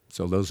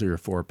 So those are your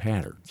 4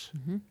 patterns.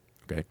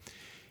 Okay.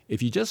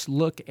 If you just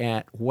look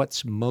at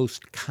what's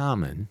most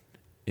common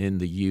in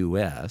the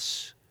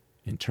U.S.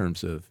 in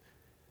terms of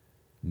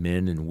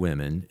men and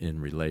women in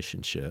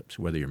relationships,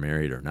 whether you're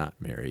married or not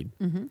married,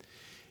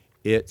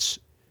 it's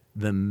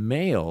the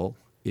male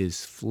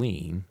is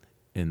fleeing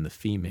and the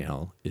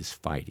female is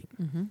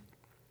fighting.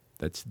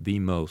 That's the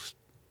most.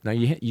 Now,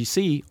 you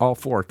see all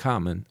 4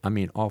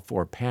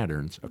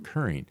 patterns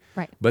occurring.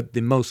 Right. But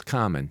the most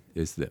common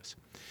is this.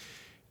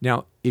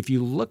 Now, if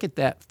you look at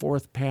that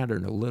 4th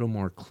pattern a little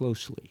more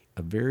closely,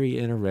 a very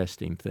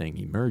interesting thing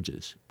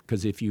emerges.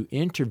 Because if you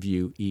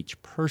interview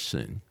each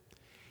person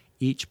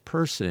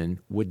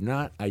would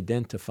not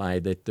identify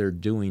that they're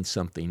doing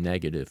something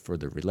negative for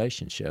the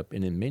relationship.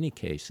 And in many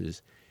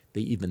cases,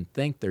 they even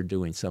think they're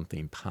doing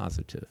something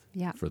positive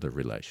for the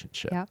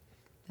relationship. Yeah,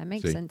 that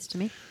makes sense to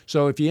me.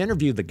 So if you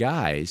interview the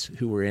guys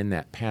who were in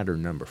that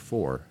pattern number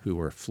 4, who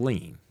were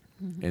fleeing,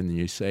 and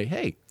you say,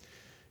 hey,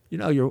 you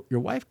know, your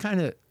wife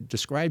kind of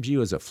describes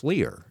you as a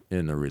fleer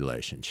in the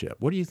relationship.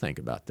 What do you think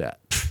about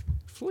that?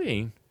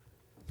 Fleeing?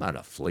 Not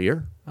a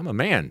fleer. I'm a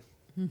man.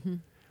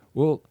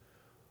 Well,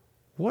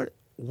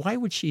 why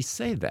would she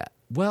say that?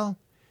 Well,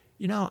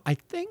 you know, I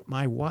think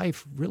my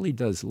wife really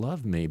does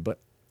love me, but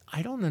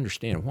I don't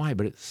understand why,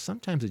 but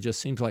sometimes it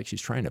just seems like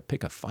she's trying to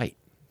pick a fight.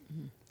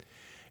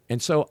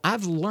 And so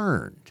I've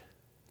learned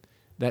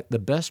that the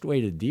best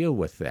way to deal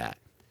with that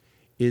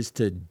is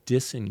to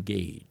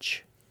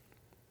disengage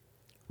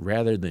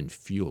rather than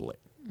fuel it.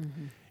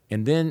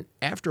 And then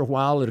after a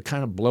while, it'll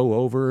kind of blow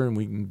over and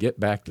we can get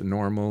back to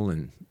normal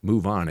and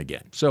move on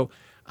again. So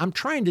I'm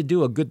trying to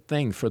do a good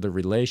thing for the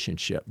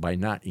relationship by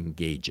not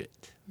engage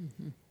it.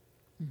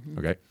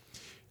 Okay?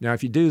 Now,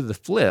 if you do the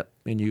flip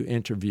and you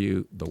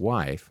interview the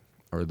wife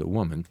or the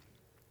woman,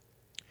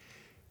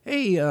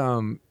 hey,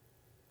 you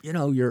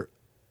know, your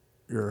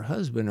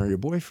husband or your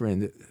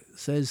boyfriend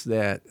says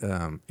that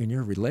in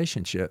your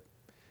relationship,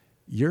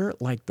 you're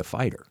like the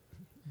fighter.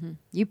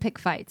 You pick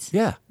fights.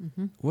 Yeah.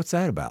 What's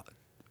that about?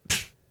 I'm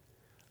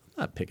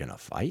not picking a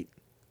fight.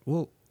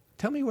 Well,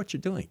 tell me what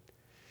you're doing.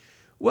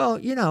 Well,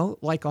 you know,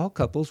 like all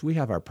couples, we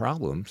have our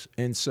problems.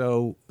 And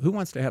so who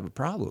wants to have a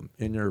problem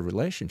in your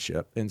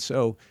relationship? And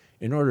so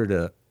in order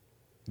to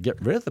get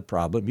rid of the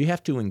problem, you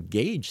have to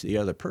engage the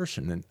other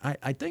person. And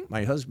I think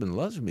my husband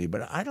loves me,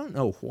 but I don't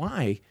know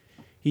why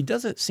he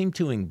doesn't seem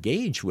to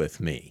engage with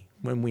me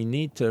when we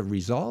need to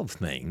resolve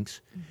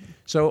things.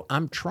 So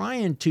I'm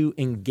trying to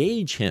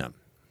engage him.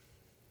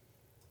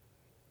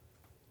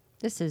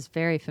 This is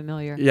very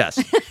familiar. Yes.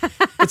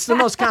 It's the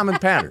most common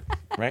pattern,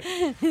 right?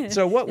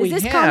 So what we have...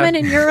 Is this common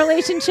in your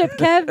relationship,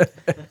 Kev?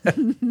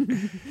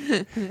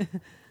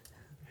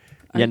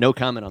 Yeah, no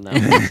comment on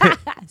that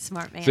one.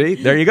 Smart man. See,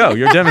 there you go.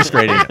 You're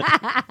demonstrating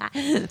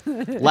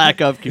it.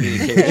 Lack of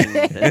communication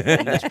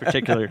in this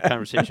particular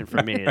conversation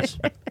for me is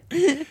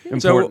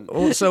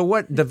important. So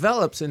what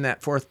develops in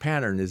that 4th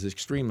pattern is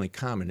extremely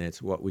common.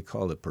 It's what we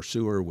call the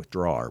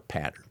pursuer-withdrawer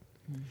pattern.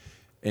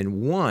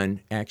 And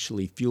one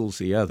actually fuels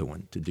the other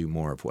one to do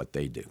more of what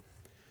they do.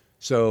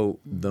 So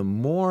the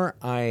more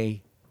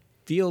I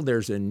feel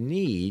there's a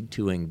need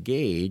to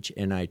engage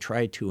and I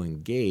try to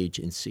engage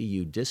and see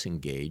you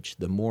disengage,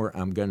 the more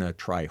I'm going to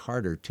try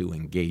harder to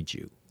engage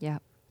you. Yeah.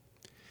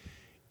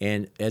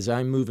 And as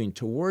I'm moving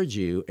towards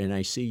you and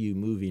I see you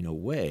moving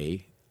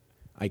away,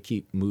 I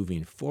keep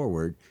moving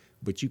forward,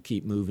 but you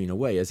keep moving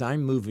away. As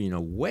I'm moving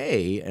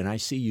away and I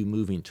see you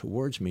moving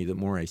towards me, the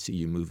more I see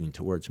you moving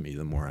towards me,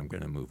 the more I'm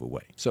going to move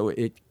away. So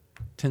it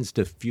tends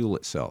to fuel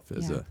itself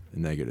as a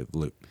negative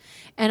loop.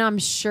 And I'm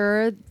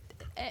sure,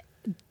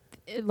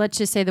 let's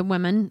just say the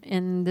women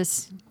in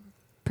this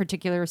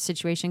particular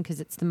situation,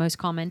 because it's the most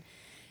common,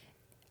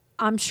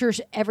 I'm sure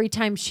every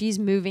time she's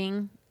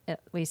moving, at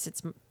least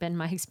it's been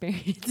my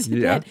experience,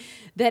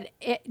 that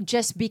it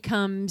just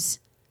becomes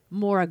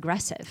more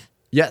aggressive.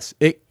 Yes,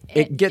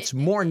 it gets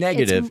more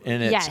negative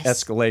in its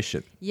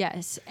escalation.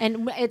 Yes,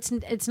 and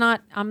it's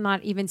not. I'm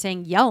not even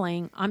saying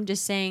yelling. I'm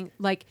just saying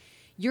like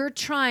you're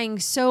trying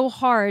so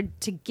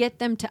hard to get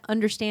them to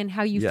understand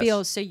how you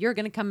feel. So you're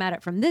going to come at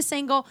it from this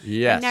angle.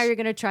 Yes. And now you're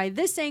going to try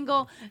this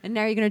angle, and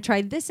now you're going to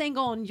try this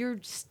angle, and you're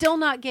still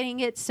not getting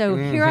it. So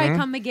here I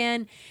come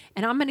again,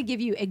 and I'm going to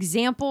give you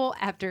example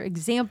after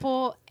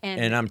example,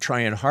 and I'm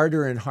trying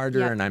harder and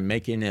harder, and I'm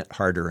making it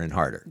harder and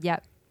harder.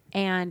 Yep,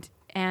 and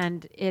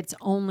it's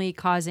only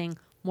causing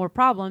more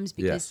problems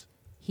because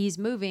he's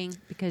moving.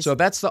 Because so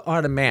that's the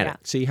automatic.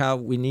 See how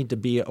we need to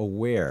be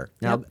aware.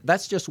 Now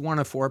that's just one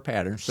of 4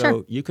 patterns.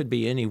 So you could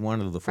be any one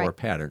of the 4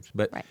 patterns,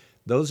 but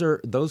those are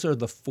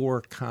the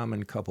 4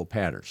 common couple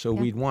patterns. So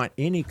we'd want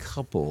any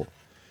couple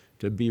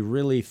to be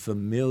really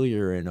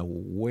familiar and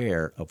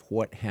aware of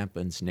what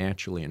happens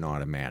naturally and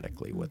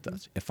automatically with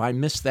us. If I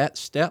miss that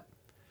step,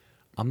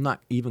 I'm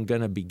not even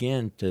going to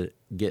begin to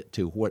get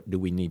to what do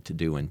we need to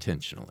do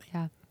intentionally.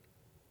 Yeah.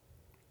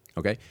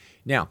 Okay?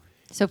 Now,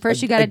 so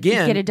first you got to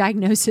get a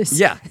diagnosis.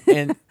 Yeah,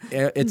 and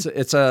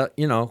it's a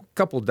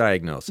couple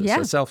diagnosis,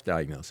 Yeah. a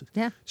self-diagnosis.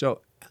 Yeah.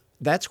 So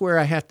that's where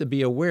I have to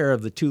be aware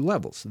of the two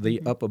levels.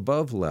 The up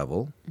above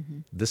level,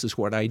 this is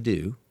what I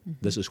do.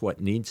 This is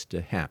what needs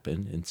to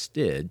happen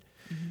instead.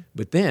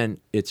 But then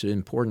it's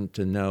important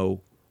to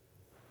know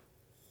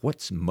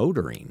what's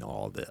motoring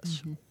all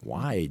this.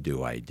 Why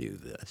do I do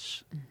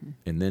this?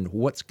 And then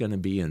what's going to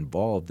be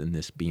involved in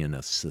this being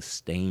a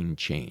sustained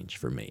change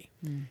for me?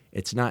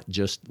 It's not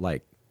just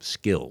like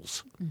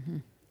skills.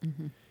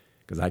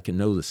 Because I can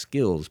know the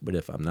skills, but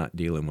if I'm not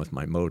dealing with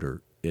my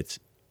motor, it's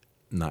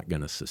not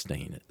going to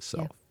sustain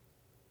itself.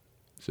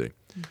 See?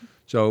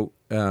 So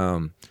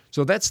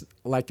that's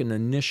like an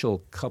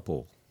initial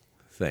couple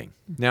thing.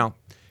 Now,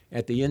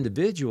 at the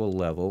individual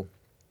level,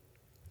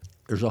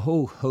 there's a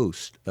whole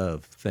host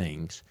of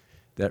things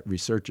that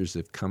researchers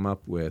have come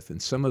up with,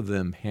 and some of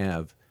them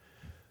have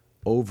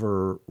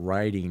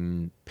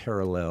overriding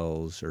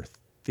parallels or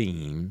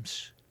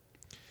themes.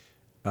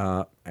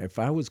 If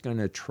I was going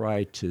to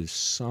try to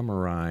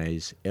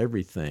summarize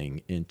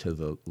everything into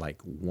the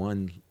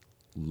one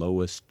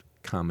lowest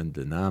common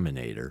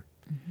denominator,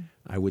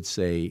 I would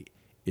say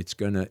it's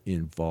going to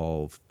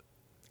involve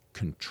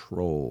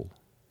control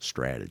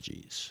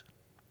strategies.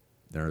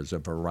 There's a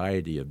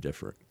variety of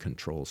different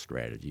control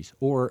strategies.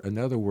 Or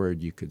another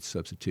word you could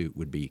substitute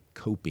would be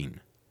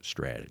coping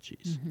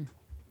strategies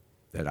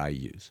that I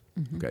use,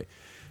 okay,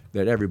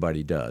 that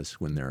everybody does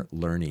when they're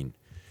learning,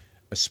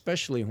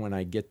 especially when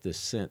I get this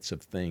sense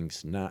of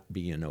things not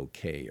being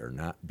okay or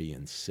not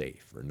being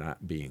safe or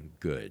not being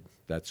good.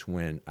 That's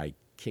when I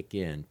kick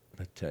in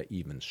to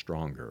even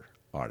stronger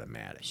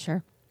automatic.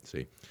 Sure.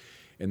 See?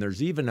 And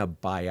there's even a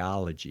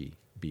biology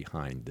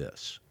behind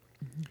this.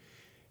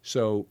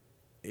 So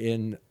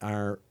in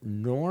our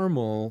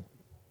normal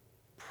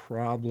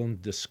problem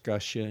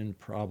discussion,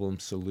 problem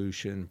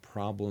solution,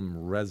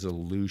 problem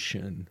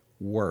resolution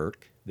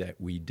work that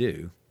we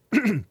do,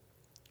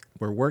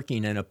 we're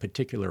working in a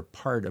particular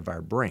part of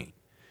our brain.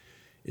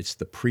 It's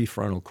the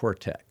prefrontal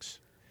cortex.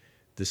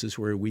 This is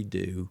where we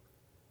do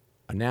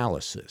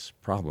analysis,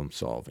 problem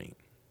solving,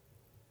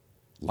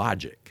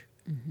 logic,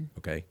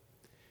 okay?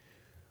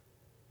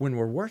 When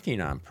we're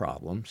working on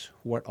problems,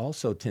 what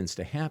also tends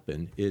to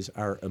happen is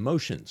our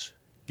emotions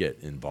get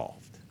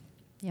involved.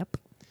 Yep.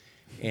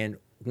 And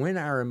when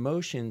our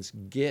emotions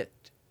get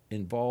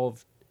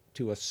involved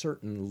to a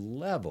certain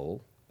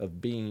level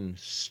of being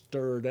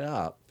stirred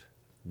up,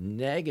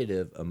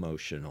 negative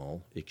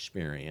emotional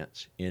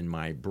experience in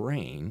my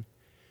brain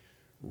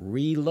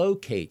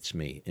relocates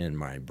me in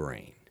my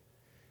brain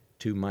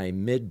to my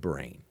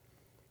midbrain.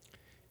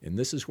 And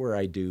this is where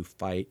I do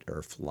fight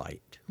or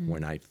flight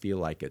when I feel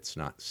like it's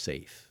not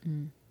safe.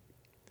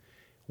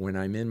 When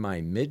I'm in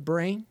my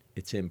midbrain,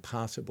 it's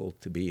impossible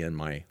to be in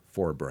my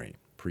forebrain,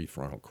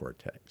 prefrontal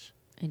cortex.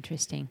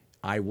 Interesting.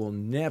 I will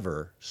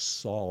never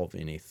solve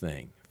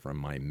anything from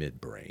my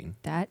midbrain.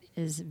 That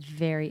is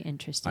very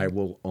interesting. I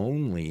will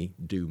only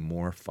do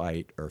more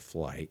fight or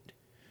flight,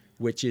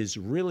 which is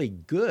really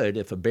good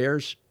if a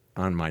bear's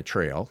on my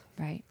trail.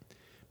 Right.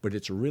 But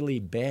it's really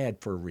bad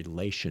for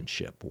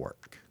relationship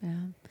work. Yeah.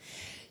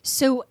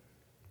 So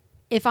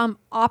if I'm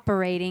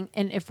operating,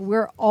 and if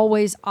we're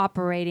always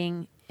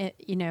operating,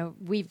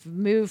 we've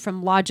moved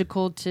from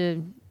logical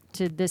to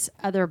this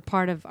other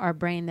part of our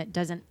brain that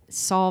doesn't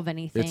solve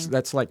anything.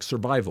 That's like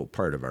survival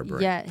part of our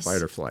brain. Yes.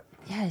 Fight or flight.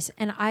 Yes,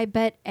 and I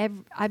bet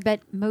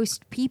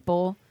most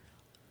people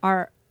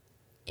are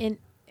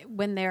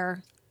when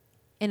they're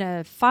in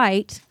a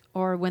fight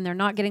or when they're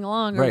not getting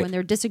along or Right. when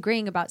they're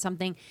disagreeing about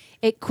something,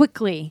 it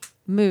quickly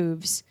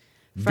moves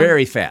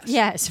Very fast.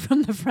 Yes,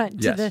 from the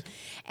front to Yes. the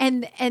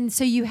and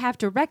so you have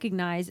to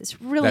recognize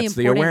it's really That's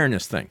important. the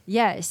awareness thing.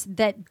 Yes,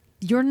 that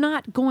you're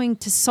not going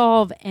to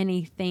solve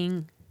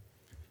anything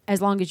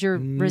as long as you're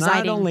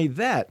residing. Not only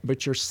that,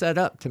 but you're set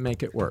up to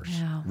make it worse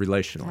Wow.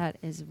 relationally. That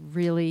is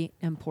really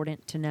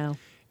important to know.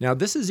 Now,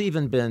 this has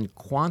even been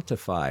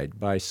quantified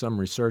by some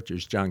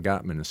researchers, John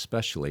Gottman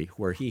especially,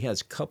 where he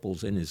has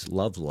couples in his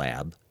love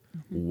lab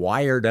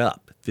wired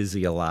up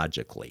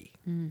physiologically.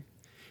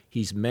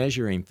 He's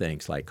measuring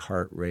things like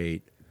heart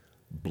rate,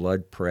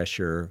 blood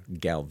pressure,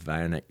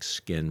 galvanic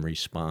skin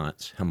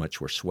response, how much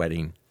we're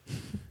sweating.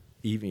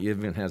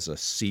 Even has a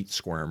seat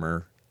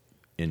squirmer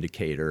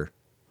indicator.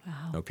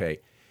 Wow. Okay.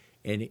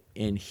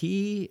 And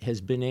he has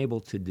been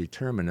able to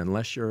determine,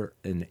 unless you're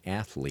an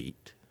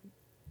athlete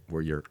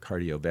where your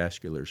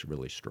cardiovascular is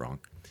really strong,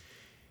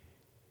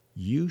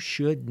 you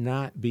should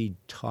not be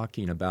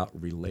talking about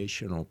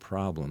relational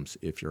problems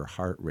if your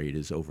heart rate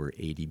is over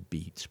 80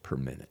 beats per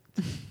minute.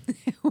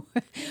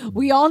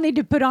 We all need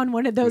to put on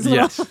one of those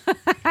Yes.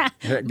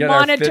 little Get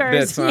monitors. our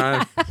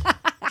Fitbits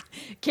on.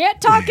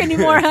 Can't talk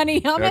anymore,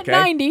 honey. I'm at Okay.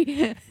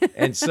 90.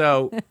 And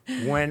so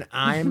when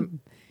I'm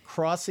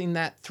crossing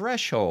that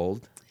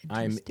threshold,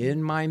 I'm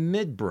in my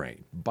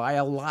midbrain.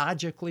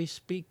 Biologically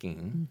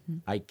speaking,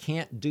 I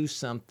can't do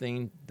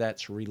something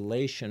that's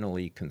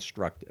relationally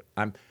constructive.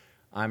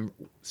 I'm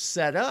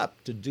set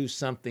up to do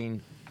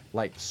something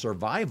like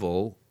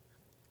survival.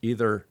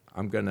 Either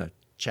I'm going to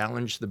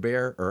challenge the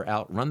bear or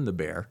outrun the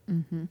bear,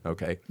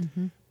 okay?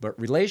 But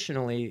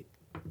relationally,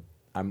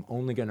 I'm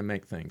only going to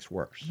make things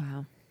worse.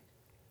 Wow.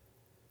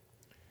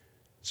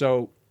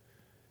 So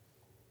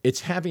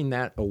it's having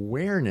that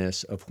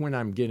awareness of when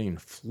I'm getting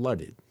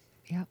flooded.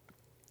 Yep.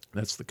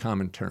 That's the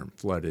common term,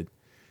 flooded.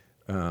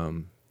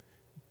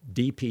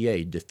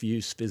 DPA,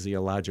 diffuse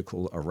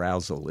physiological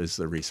arousal, is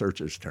the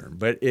researcher's term.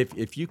 But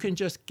if you can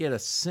just get a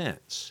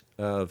sense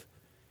of,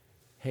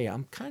 hey,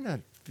 I'm kind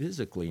of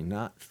physically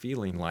not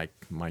feeling like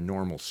my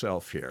normal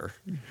self here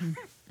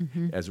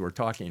as we're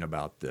talking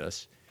about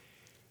this,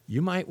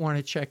 you might want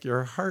to check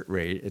your heart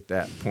rate at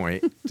that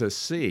point to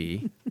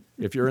see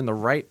if you're in the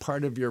right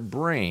part of your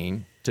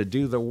brain to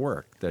do the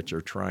work that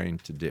you're trying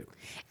to do.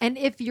 And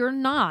if you're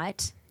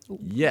not,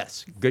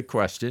 Yes, good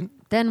question.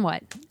 then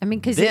what? I mean,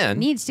 because it Then-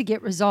 needs to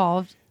get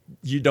resolved.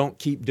 You don't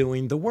keep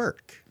doing the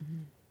work.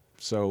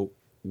 So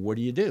what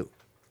do?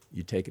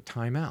 You take a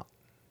time out.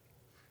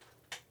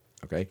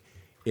 Okay?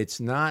 It's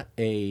not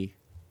a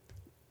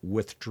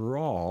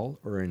withdrawal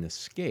or an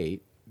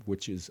escape,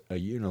 which is a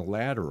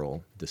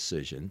unilateral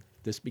decision.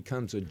 This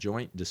becomes a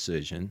joint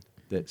decision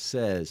that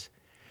says,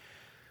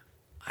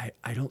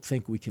 I don't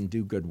think we can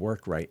do good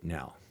work right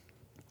now.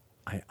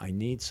 I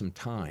need some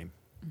time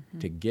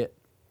to get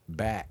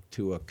back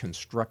to a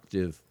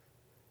constructive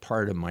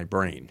part of my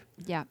brain.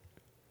 Yeah.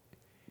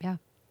 Yeah.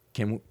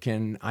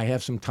 Can I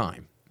have some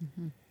time?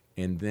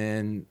 And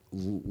then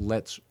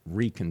let's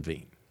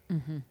reconvene.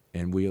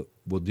 And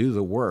we'll do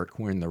the work.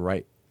 We're in the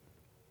right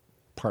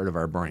part of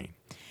our brain.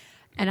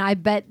 And I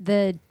bet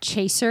the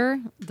chaser,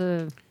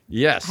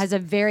 Yes. has a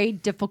very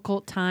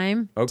difficult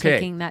time Okay.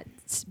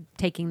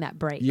 taking that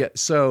break. Yeah.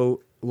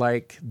 So,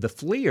 like, the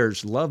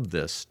fleers love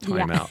this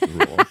timeout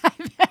rule,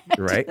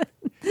 right?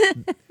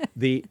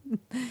 The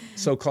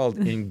so-called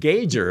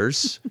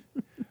engagers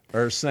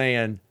are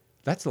saying,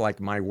 that's like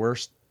my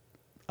worst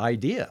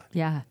idea.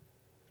 Yeah.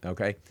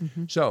 Okay.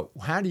 So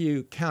how do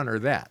you counter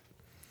that?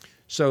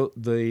 So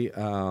the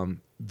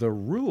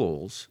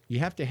rules, you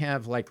have to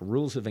have like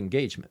rules of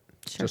engagement,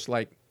 Sure. just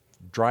like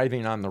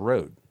driving on the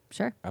road.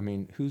 Sure. I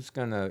mean, who's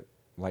gonna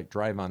like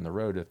drive on the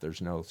road if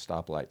there's no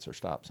stoplights or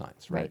stop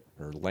signs, right?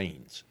 Or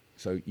lanes.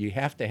 So you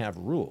have to have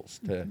rules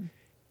to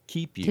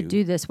keep you To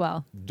do this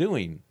well.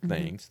 doing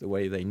things the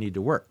way they need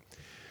to work.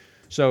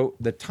 So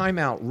the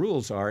timeout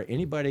rules are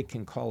anybody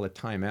can call a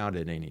timeout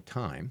at any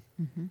time,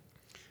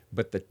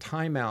 but the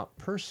timeout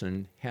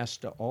person has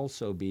to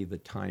also be the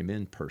time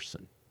in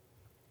person.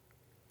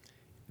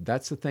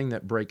 That's the thing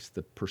that breaks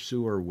the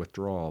pursuer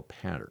withdrawal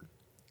pattern.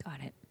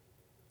 Got it.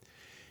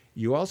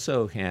 You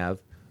also have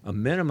a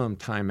minimum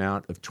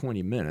timeout of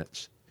 20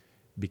 minutes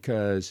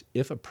because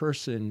if a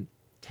person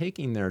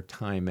taking their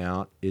time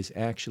out is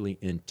actually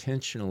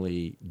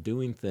intentionally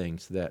doing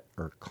things that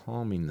are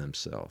calming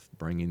themselves,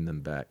 bringing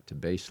them back to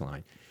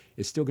baseline,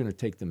 it's still going to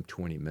take them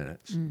 20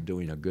 minutes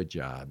doing a good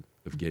job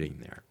of getting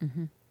there.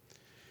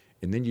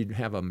 And then you'd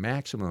have a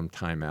maximum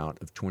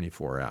timeout of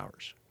 24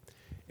 hours.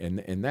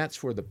 And that's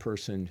for the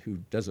person who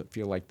doesn't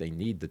feel like they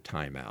need the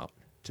timeout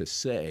to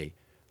say,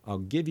 I'll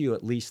give you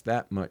at least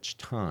that much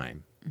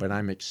time, but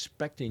I'm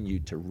expecting you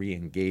to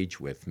re-engage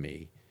with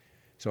me.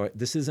 So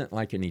this isn't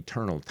like an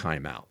eternal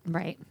timeout.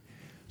 Right.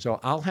 So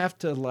I'll have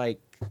to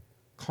like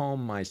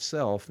calm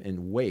myself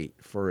and wait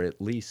for at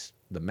least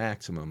the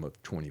maximum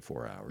of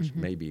 24 hours,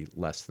 maybe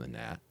less than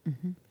that.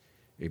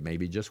 It may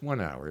be just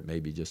 1 hour, it may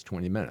be just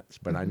 20 minutes,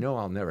 but I know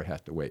I'll never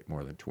have to wait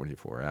more than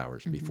 24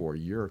 hours before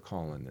you're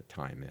calling the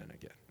time in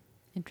again.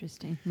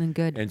 Interesting. And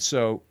good. And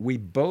so we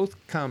both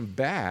come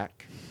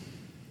back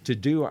to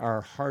do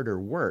our harder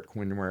work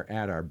when we're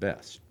at our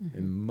best.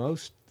 And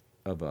most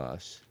of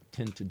us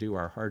tend to do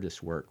our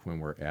hardest work when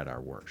we're at our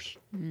worst.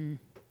 And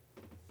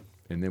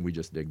then we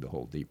just dig the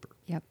hole deeper.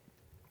 Yep.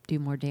 Do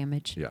more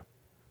damage. Yeah.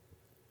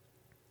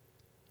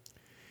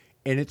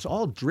 And it's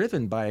all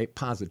driven by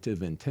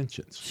positive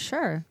intentions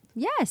Sure.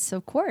 Yes,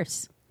 of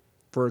course.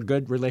 for a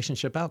good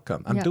relationship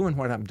outcome. I'm Yep. doing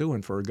what I'm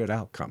doing for a good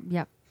outcome.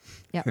 Yep.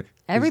 Yep. It's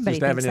Everybody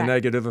just having thinks a that.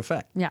 negative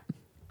effect. Yeah.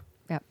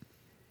 Yep.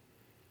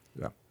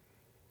 Yeah.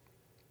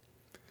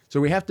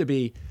 So we have to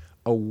be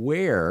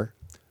aware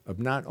of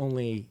not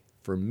only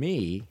for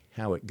me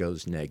how it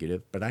goes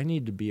negative, but I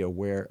need to be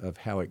aware of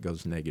how it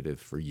goes negative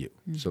for you.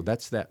 So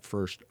that's that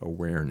first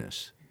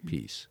awareness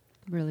piece.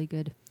 Really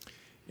good.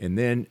 And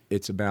then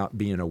it's about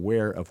being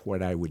aware of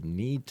what I would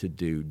need to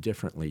do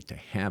differently to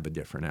have a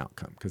different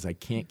outcome because I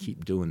can't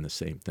keep doing the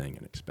same thing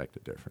and expect a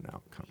different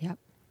outcome. Yep.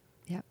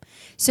 Yep.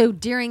 So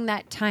during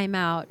that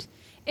timeout,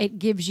 it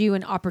gives you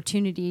an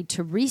opportunity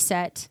to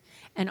reset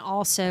and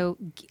also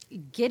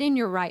get in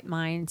your right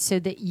mind so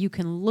that you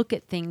can look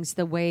at things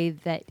the way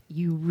that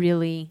you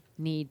really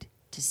need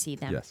to see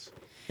them. Yes.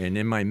 And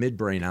in my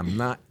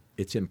midbrain,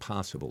 it's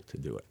impossible to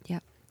do it.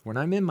 Yep. When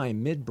I'm in my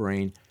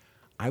midbrain,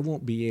 I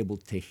won't be able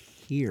to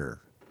hear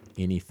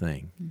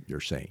anything you're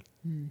saying.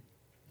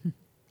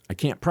 I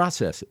can't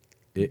process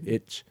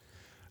it.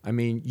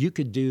 You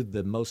could do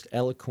the most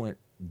eloquent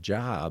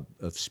job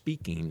of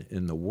speaking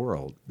in the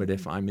world, but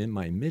if I'm in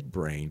my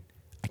midbrain,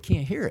 I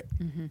can't hear it.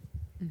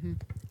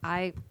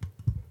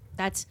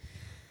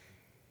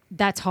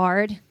 That's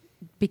hard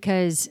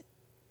because,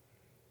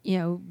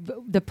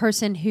 the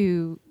person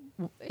who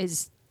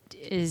is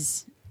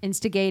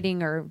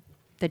instigating or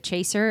the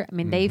chaser,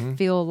 they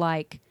feel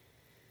like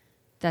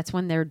that's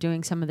when they're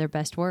doing some of their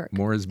best work.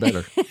 More is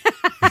better.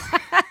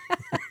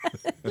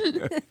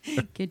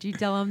 Could you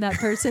tell them that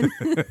person?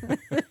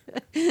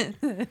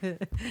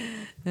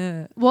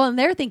 Well, and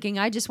they're thinking,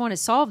 I just want to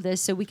solve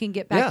this so we can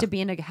get back to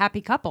being a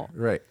happy couple.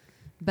 Right.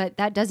 But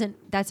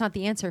that's not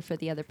the answer for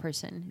the other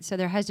person. So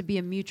there has to be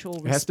a mutual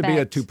respect. It has to be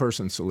a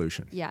two-person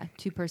solution. Yeah,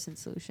 two-person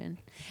solution.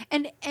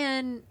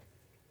 And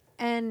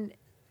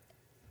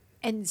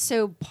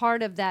so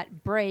part of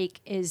that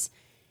break is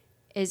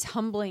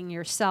humbling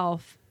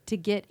yourself to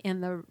get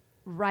in the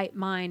right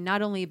mind,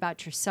 not only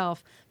about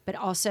yourself, but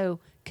also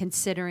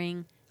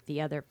considering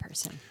the other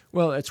person.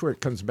 Well, that's where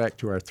it comes back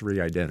to our three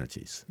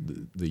identities,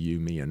 the you,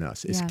 me, and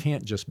us. It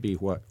can't just be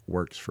what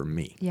works for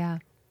me. Yeah.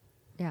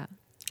 Yeah.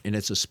 And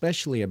it's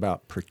especially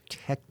about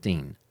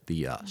protecting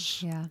the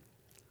us. Yeah.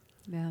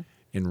 Yeah.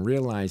 And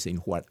realizing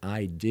what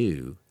I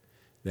do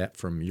that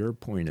from your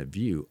point of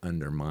view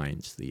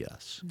undermines the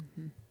us.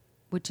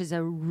 Which is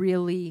a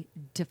really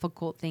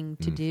difficult thing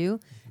to do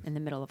in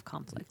the middle of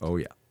conflict. Oh,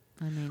 yeah.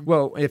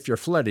 Well, if you're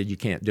flooded, you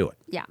can't do it.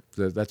 Yeah.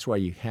 So that's why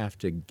you have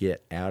to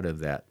get out of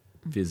that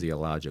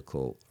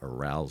physiological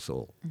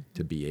arousal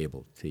to be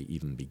able to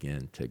even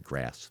begin to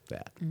grasp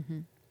that.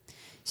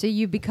 So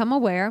you become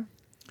aware.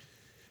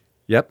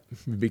 Yep.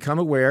 You become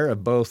aware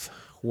of both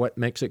what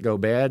makes it go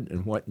bad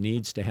and what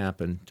needs to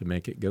happen to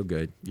make it go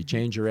good. You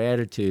change your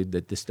attitude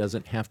that this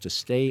doesn't have to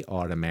stay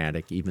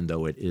automatic, even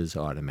though it is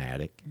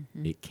automatic.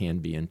 It can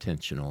be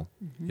intentional.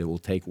 It will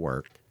take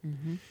work.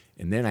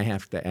 And then I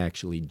have to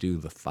actually do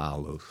the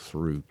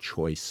follow-through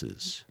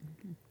choices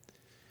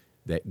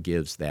that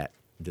gives that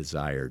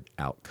desired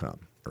outcome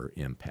or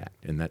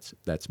impact. And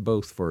that's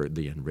both for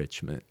the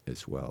enrichment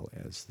as well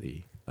as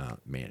the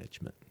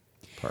management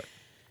part.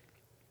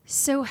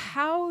 So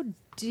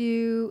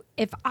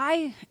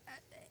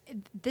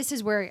this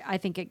is where I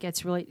think it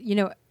gets really,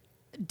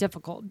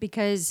 difficult,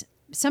 because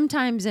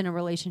sometimes in a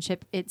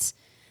relationship, it's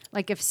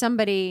like if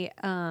somebody,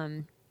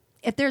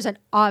 if there's an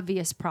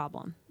obvious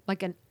problem,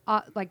 you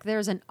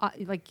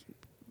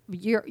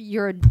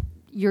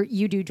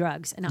do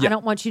drugs and I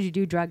don't want you to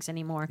do drugs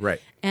anymore. Right.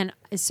 And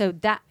so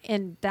that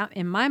in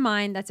my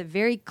mind, that's a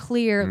very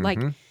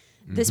clear,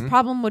 this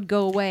problem would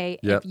go away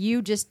if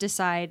you just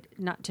decide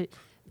not to.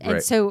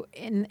 And so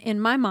in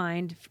my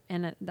mind,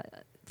 and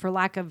for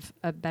lack of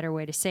a better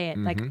way to say it,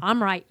 like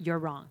I'm right, you're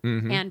wrong.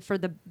 And for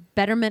the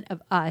betterment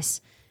of us,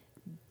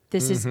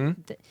 this is,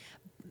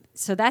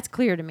 so that's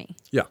clear to me.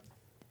 Yeah.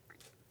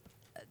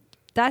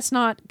 That's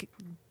not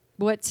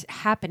what's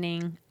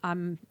happening,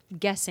 I'm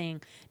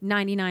guessing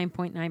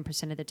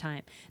 99.9% of the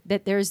time,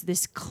 that there's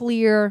this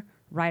clear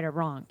right or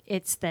wrong.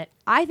 It's that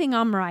I think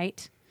I'm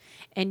right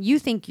and you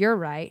think you're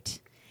right,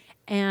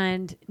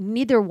 and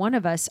neither one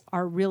of us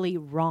are really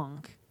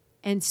wrong.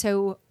 And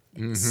so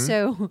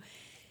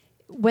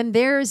when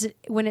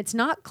it's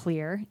not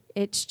clear,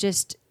 it's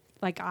just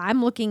like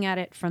I'm looking at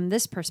it from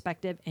this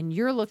perspective and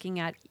you're looking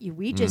at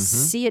we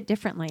just see it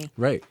differently.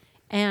 Right.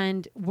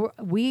 And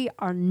we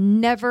are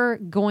never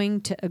going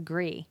to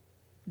agree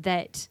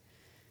that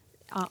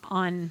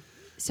on.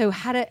 So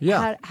how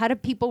do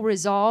people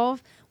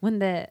resolve when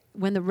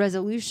the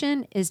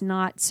resolution is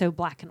not so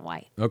black and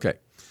white? Okay.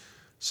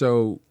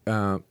 So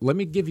let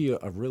me give you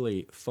a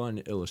really fun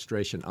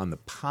illustration on the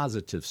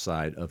positive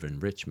side of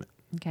enrichment.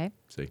 Okay.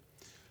 See,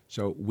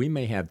 so we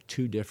may have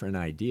two different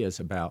ideas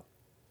about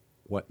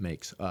what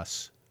makes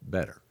us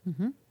better.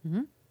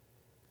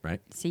 Right?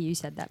 See, you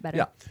said that better.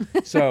 Yeah.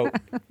 So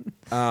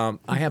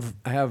I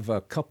have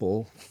a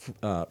couple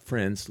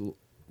friends,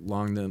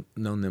 known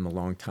them a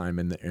long time,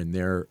 and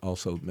they're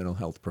also mental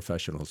health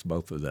professionals,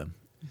 both of them.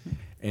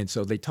 And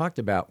so they talked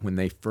about when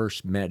they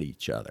first met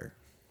each other.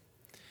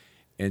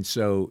 And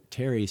so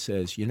Terry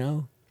says,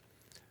 I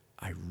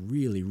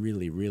really,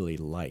 really, really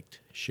liked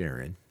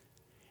Sharon.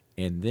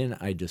 And then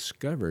I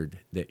discovered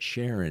that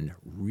Sharon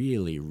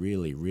really,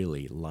 really,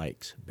 really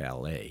likes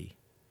ballet.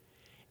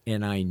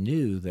 And I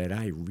knew that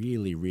I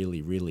really,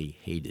 really, really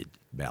hated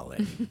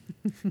ballet.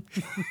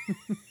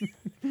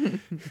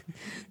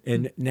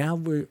 And now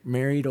we're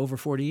married over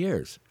 40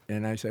 years.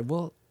 And I said,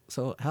 well,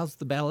 so how's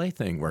the ballet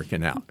thing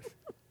working out?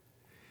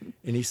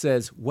 And he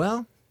says,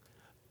 well,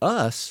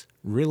 us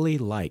really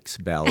likes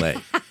ballet.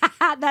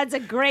 That's a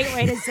great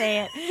way to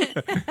say it.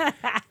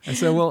 I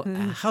said, well,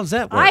 how's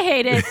that work? I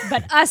hate it,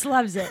 but us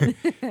loves it.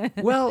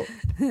 Well,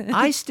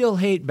 I still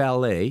hate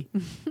ballet,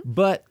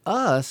 but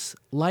us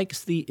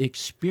likes the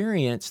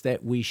experience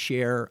that we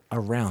share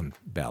around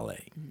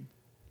ballet.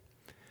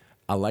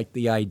 I like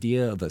the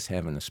idea of us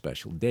having a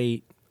special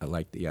date. I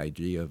like the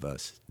idea of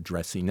us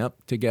dressing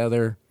up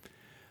together.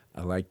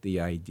 I like the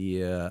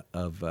idea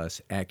of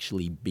us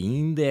actually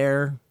being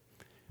there,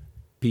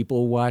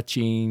 people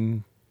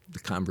watching, the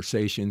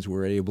conversations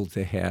we're able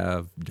to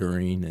have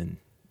during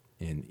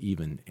and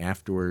even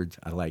afterwards.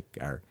 I like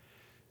our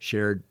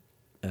shared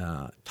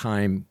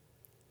time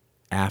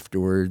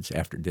afterwards,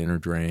 after dinner,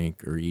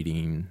 drink, or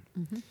eating.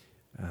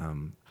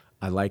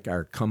 I like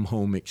our come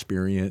home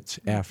experience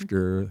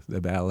after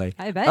the ballet.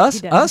 I bet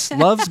us he does. us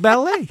loves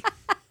ballet.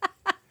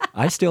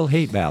 I still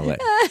hate ballet.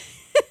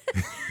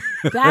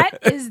 That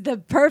is the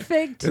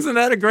perfect. Isn't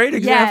that a great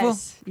example?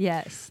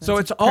 Yes. So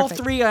that's it's all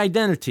perfect. three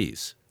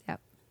identities.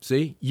 Yep.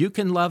 See, you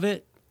can love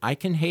it, I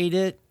can hate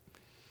it,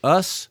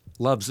 us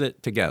loves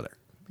it together.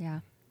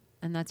 Yeah.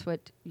 And that's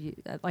what you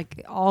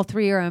like. All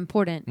three are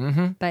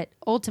important, but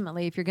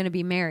ultimately, if you're going to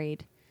be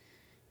married,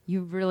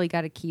 you really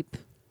got to keep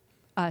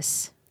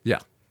us Yeah.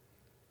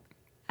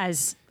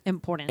 as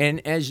important.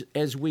 And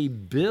as we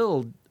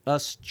build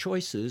us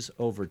choices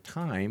over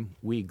time,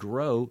 we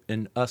grow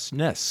in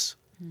usness.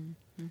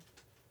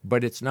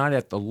 But it's not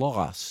at the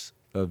loss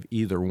of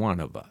either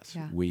one of us.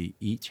 Yeah. We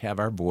each have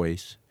our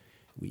voice.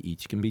 We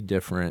each can be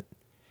different.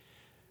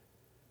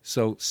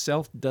 So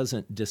self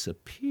doesn't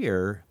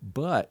disappear,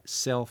 but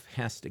self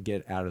has to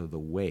get out of the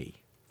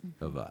way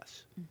of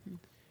us.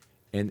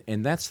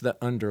 And that's the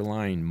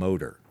underlying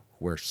motor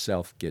where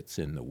self gets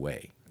in the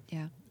way.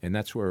 Yeah. And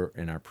that's where,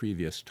 in our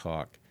previous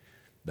talk,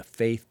 the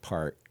faith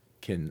part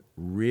can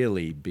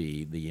really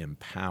be the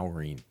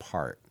empowering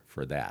part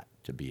for that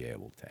to be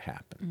able to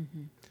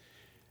happen.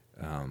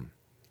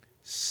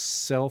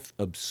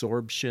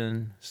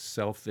 Self-absorption,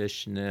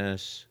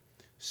 selfishness,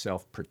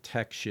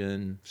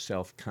 self-protection,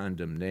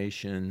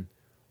 self-condemnation,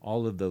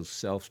 all of those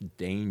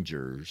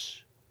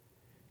self-dangers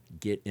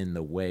get in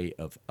the way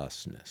of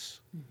usness.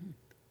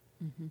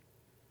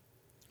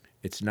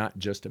 It's not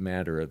just a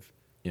matter of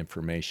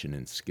information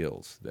and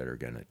skills that are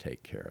going to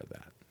take care of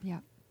that. Yeah.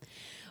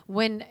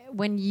 When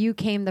you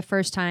came the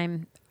first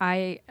time,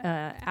 I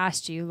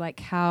asked you like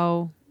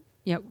how,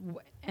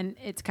 and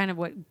it's kind of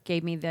what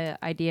gave me the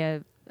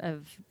idea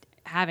of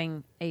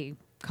having a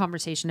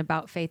conversation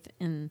about faith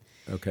in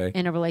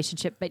a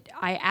relationship. But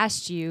I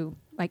asked you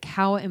like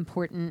how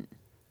important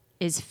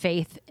is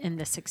faith in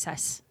the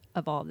success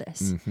of all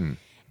this,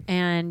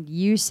 and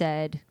you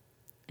said,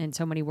 in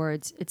so many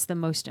words, it's the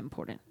most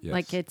important. Yes.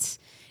 Like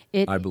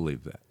I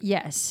believe that.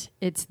 Yes,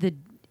 it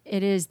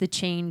is the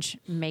change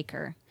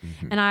maker.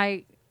 And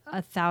I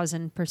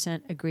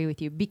 1,000% agree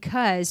with you,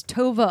 because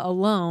Tova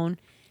alone,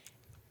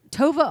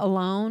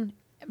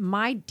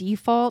 my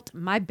default,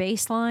 my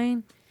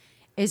baseline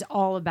is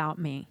all about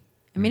me.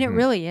 I mean, it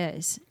really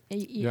is.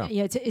 Yeah.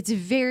 It's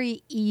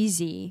very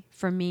easy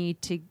for me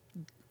to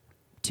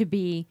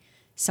be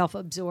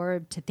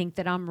self-absorbed, to think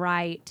that I'm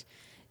right,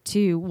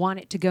 to want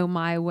it to go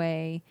my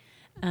way,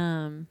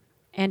 and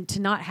to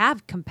not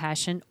have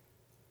compassion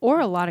or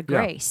a lot of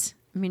grace.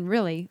 I mean,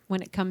 really,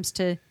 when it comes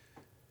to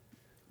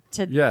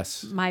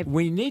Yes. my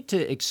We need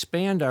to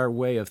expand our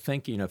way of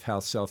thinking of how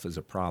self is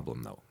a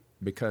problem, though,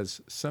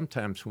 because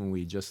sometimes when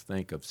we just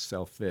think of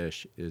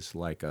selfish is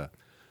like a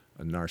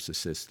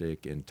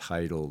narcissistic,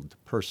 entitled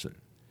person.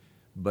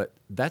 But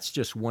that's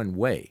just one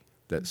way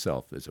that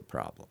self is a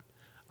problem.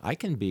 I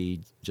can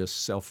be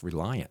just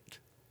self-reliant.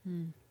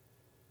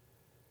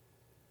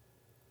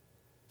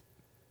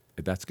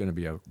 That's going to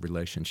be a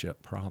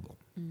relationship problem.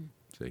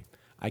 See,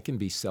 I can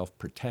be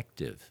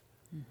self-protective.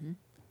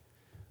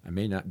 I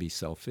may not be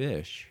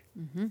selfish,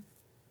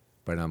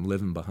 but I'm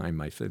living behind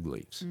my fig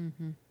leaves.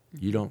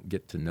 You don't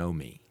get to know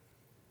me.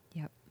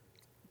 Yep.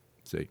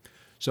 See,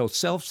 so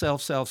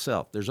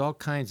self. There's all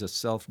kinds of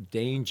self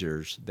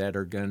dangers that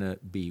are going to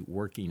be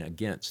working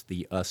against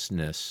the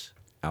usness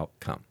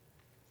outcome.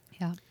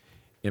 Yeah.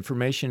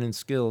 Information and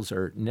skills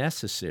are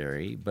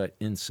necessary, but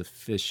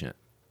insufficient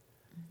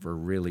for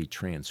really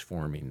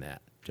transforming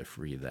that, to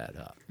free that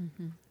up.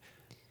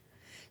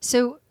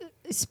 So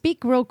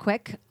speak real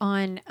quick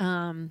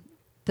on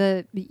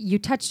you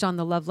touched on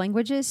the love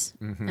languages,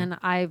 and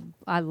I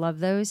love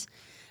those,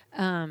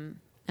 and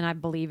I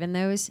believe in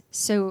those.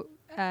 So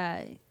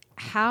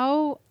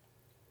how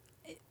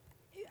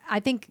I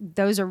think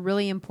those are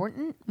really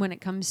important when it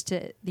comes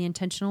to the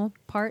intentional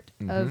part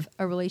of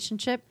a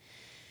relationship.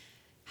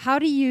 How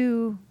do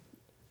you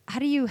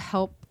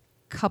help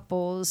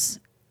couples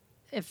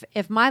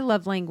if my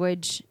love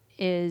language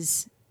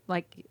is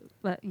like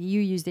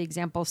you use the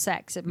example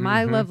sex. If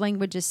my love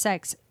language is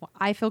sex,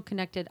 I feel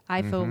connected,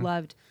 I feel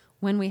loved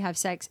when we have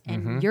sex,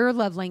 and your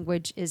love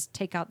language is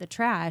take out the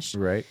trash.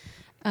 Right.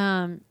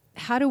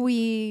 How do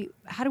we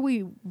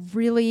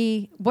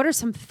really, what are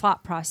some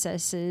thought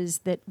processes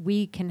that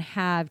we can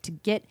have to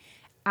get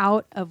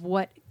out of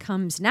what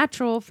comes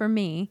natural for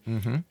me,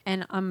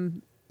 and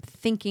I'm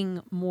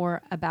thinking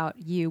more about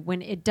you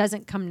when it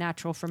doesn't come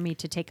natural for me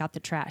to take out the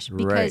trash?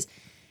 Because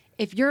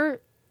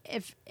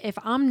if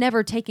I'm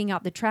never taking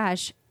out the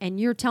trash and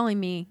you're telling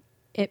me,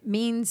 it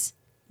means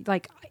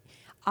like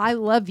I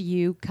love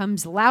you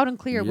comes loud and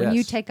clear when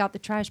you take out the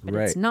trash, but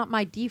it's not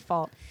my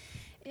default.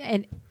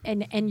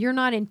 And you're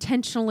not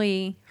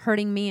intentionally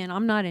hurting me and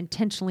I'm not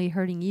intentionally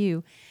hurting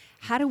you.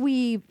 how do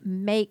we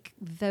make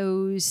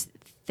those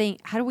things?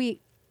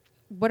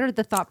 What are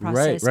the thought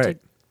process Right.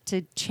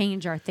 to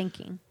change our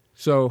thinking?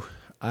 So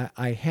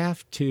I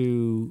have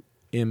to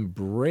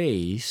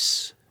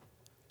embrace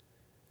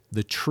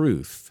the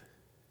truth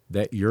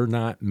that you're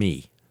not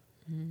me.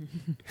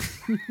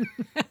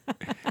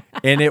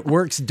 And it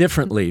works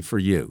differently for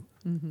you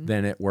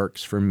than it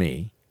works for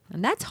me.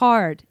 And that's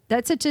hard.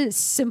 That's such a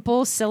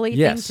simple, silly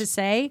Yes. thing to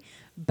say,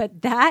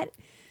 but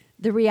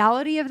the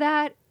reality of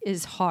that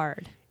is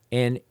hard.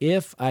 And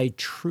if I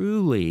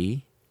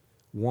truly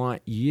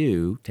want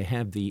you to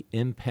have the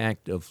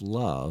impact of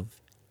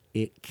love,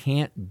 it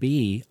can't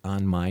be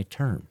on my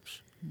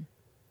terms.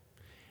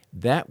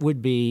 That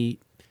would be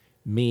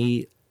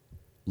me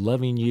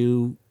loving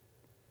you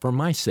for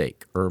my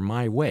sake or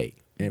my way,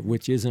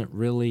 which isn't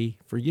really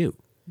for you.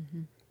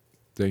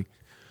 See?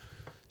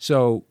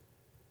 So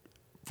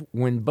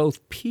when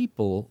both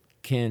people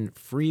can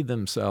free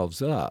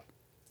themselves up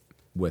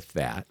with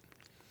that,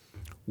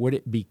 what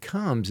it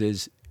becomes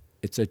is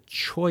it's a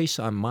choice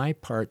on my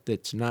part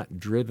that's not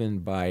driven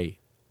by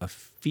a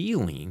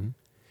feeling.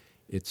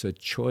 It's a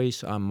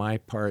choice on my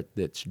part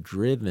that's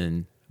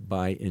driven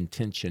by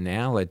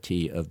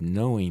intentionality of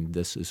knowing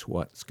this is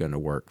what's going to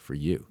work for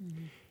you.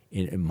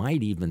 And it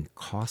might even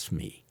cost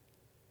me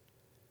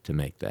to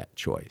make that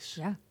choice.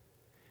 Yeah,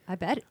 I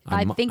bet.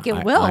 I think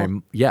it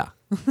will. Yeah,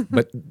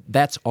 but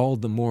that's all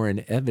the more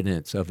an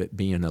evidence of it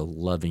being a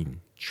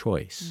loving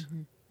choice.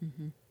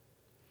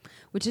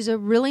 Which is a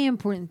really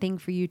important thing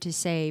for you to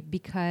say,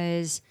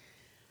 because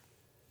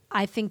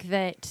I think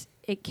that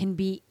it can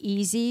be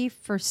easy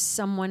for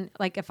someone,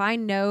 like if I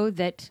know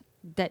that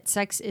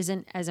sex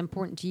isn't as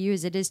important to you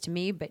as it is to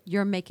me, but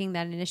you're making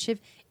that initiative,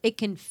 it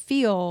can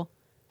feel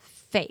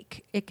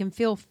fake. It can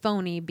feel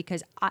phony,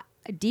 because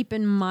deep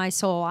in my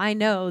soul, I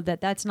know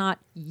that that's not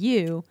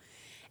you,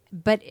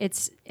 but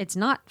it's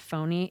not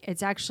phony.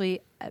 It's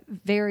actually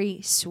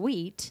very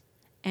sweet.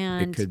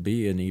 And It could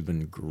be an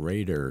even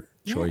greater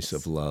choice Yes.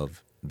 of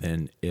love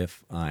than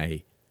if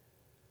I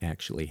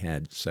actually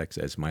had sex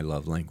as my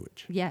love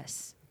language.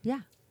 yes.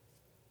 Yeah.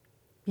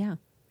 Yeah.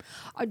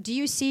 Do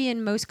you see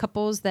in most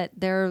couples that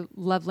their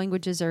love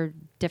languages are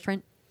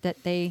different?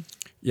 That they...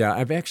 Yeah,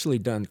 I've actually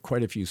done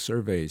quite a few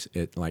surveys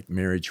at like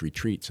marriage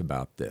retreats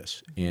about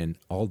this. And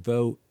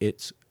although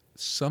it's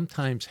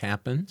sometimes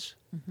happens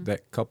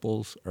that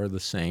couples are the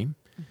same,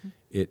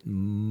 it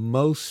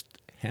most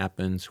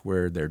happens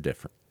where they're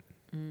different.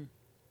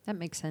 That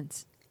makes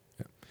sense.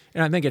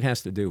 And I think it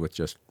has to do with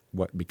just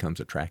what becomes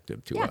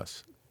attractive to Yeah.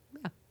 us.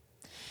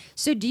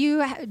 So do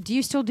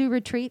you still do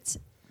retreats?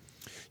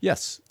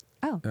 Yes.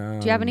 Oh,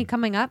 do you have any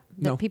coming up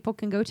that no. people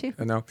can go to?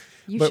 No.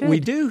 You But we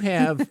should. do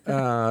have,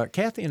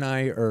 Kathy and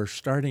I are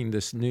starting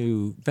this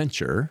new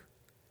venture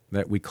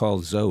that we call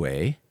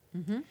Zoe.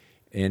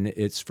 And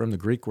it's from the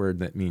Greek word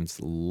that means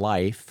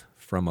life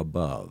from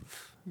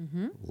above,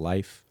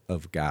 life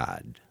of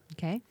God.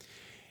 Okay.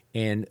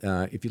 And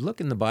if you look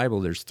in the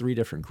Bible, there's 3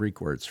 different Greek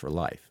words for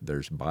life.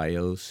 There's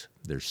bios,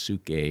 there's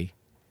psyche,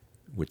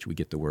 which we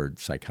get the word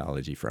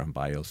psychology from,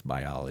 bios,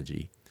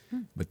 biology.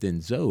 But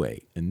then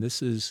Zoe, and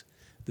this is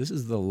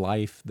the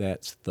life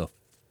that's the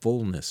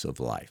fullness of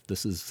life.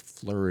 This is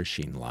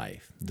flourishing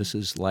life. This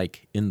is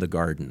like in the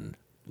garden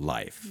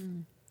life.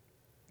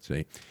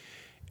 See?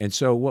 And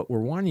so what we're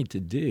wanting to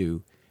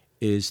do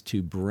is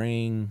to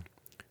bring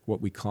what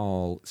we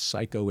call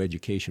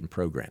psychoeducation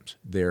programs.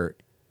 They're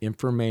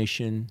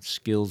information,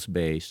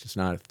 skills-based. It's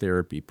not a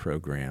therapy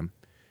program.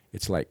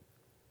 It's like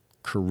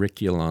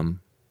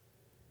curriculum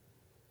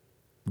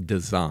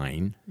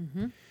design,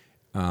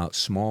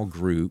 small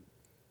group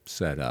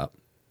setup.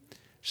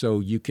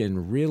 So you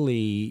can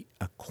really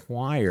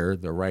acquire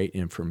the right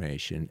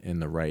information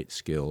and the right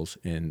skills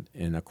and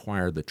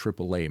acquire the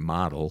AAA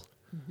model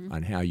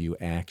on how you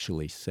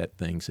actually set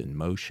things in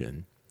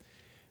motion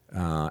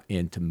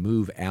and to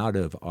move out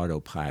of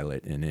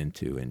autopilot and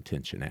into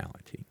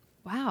intentionality.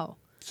 Wow.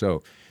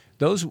 So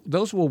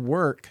those will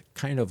work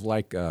kind of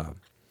like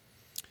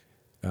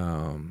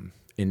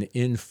an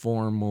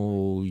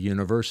informal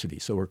university.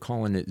 So we're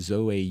calling it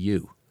Zoe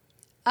U.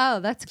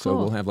 Oh, that's cool. So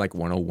we'll have like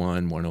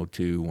 101,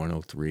 102,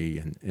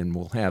 103, and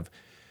we'll have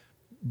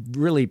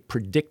really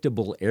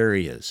predictable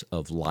areas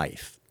of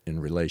life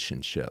and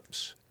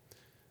relationships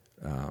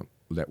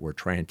that we're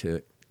trying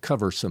to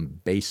cover some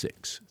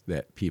basics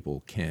that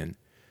people can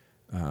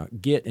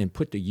get and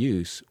put to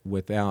use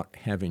without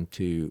having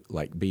to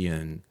like be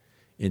in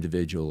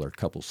individual or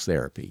couples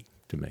therapy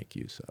to make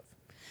use of.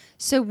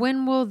 So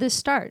when will this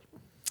start?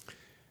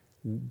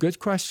 Good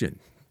question.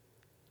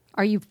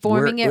 Are you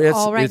forming We're- it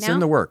all right it's now? in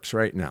the works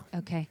right now.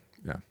 Okay.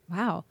 Yeah.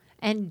 Wow.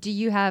 And do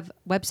you have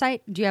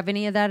website? Do you have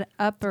any of that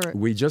up or?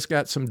 We just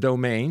got some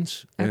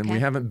domains, and we Okay.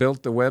 haven't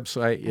built the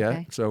website yet.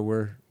 Okay. So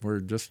we're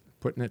just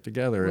putting it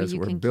together Well, as you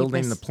we're can keep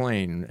building the us-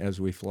 plane as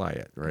we fly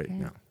it right Okay.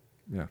 now.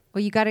 Yeah.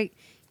 Well, you got to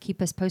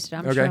keep us posted.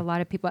 I'm Okay. sure a lot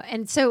of people.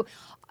 And so,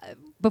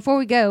 before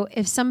we go,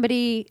 if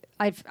somebody,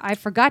 I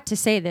forgot to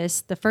say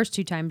this the first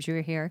 2 times you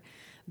were here,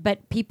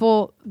 but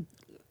people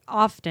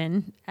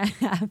often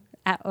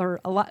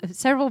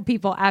several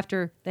people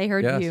after they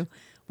heard Yes. you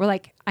were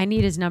like, I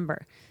need his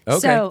number. Okay.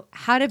 So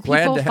how do Glad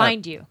people to have-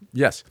 find you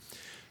Yes.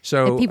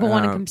 So if people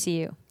want to come see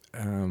you?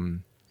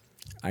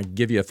 I can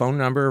give you a phone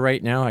number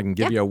right now. I can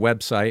give you a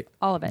website.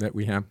 All of it. That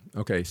we have.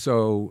 Okay,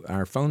 so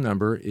our phone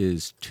number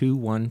is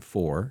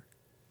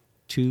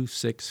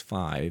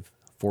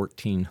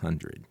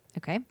 214-265-1400.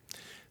 Okay.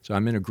 So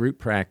I'm in a group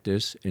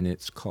practice, and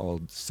it's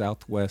called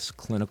Southwest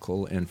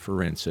Clinical and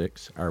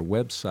Forensics. Our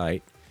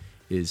website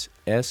is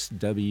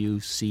swcf.net.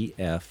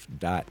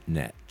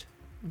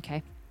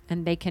 Okay.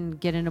 And they can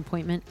get an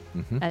appointment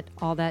at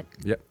all that.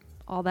 Yep.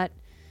 All that.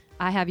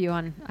 I have you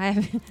on.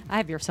 I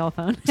have your cell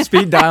phone.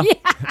 Speed dial.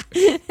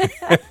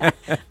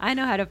 I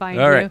know how to find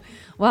All you. right.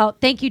 Well,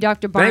 thank you,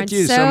 Dr. Barnes.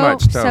 Thank you so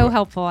much, So Toma.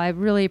 helpful. I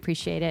really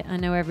appreciate it. I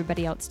know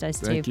everybody else does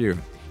too. Thank you.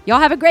 Y'all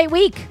have a great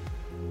week.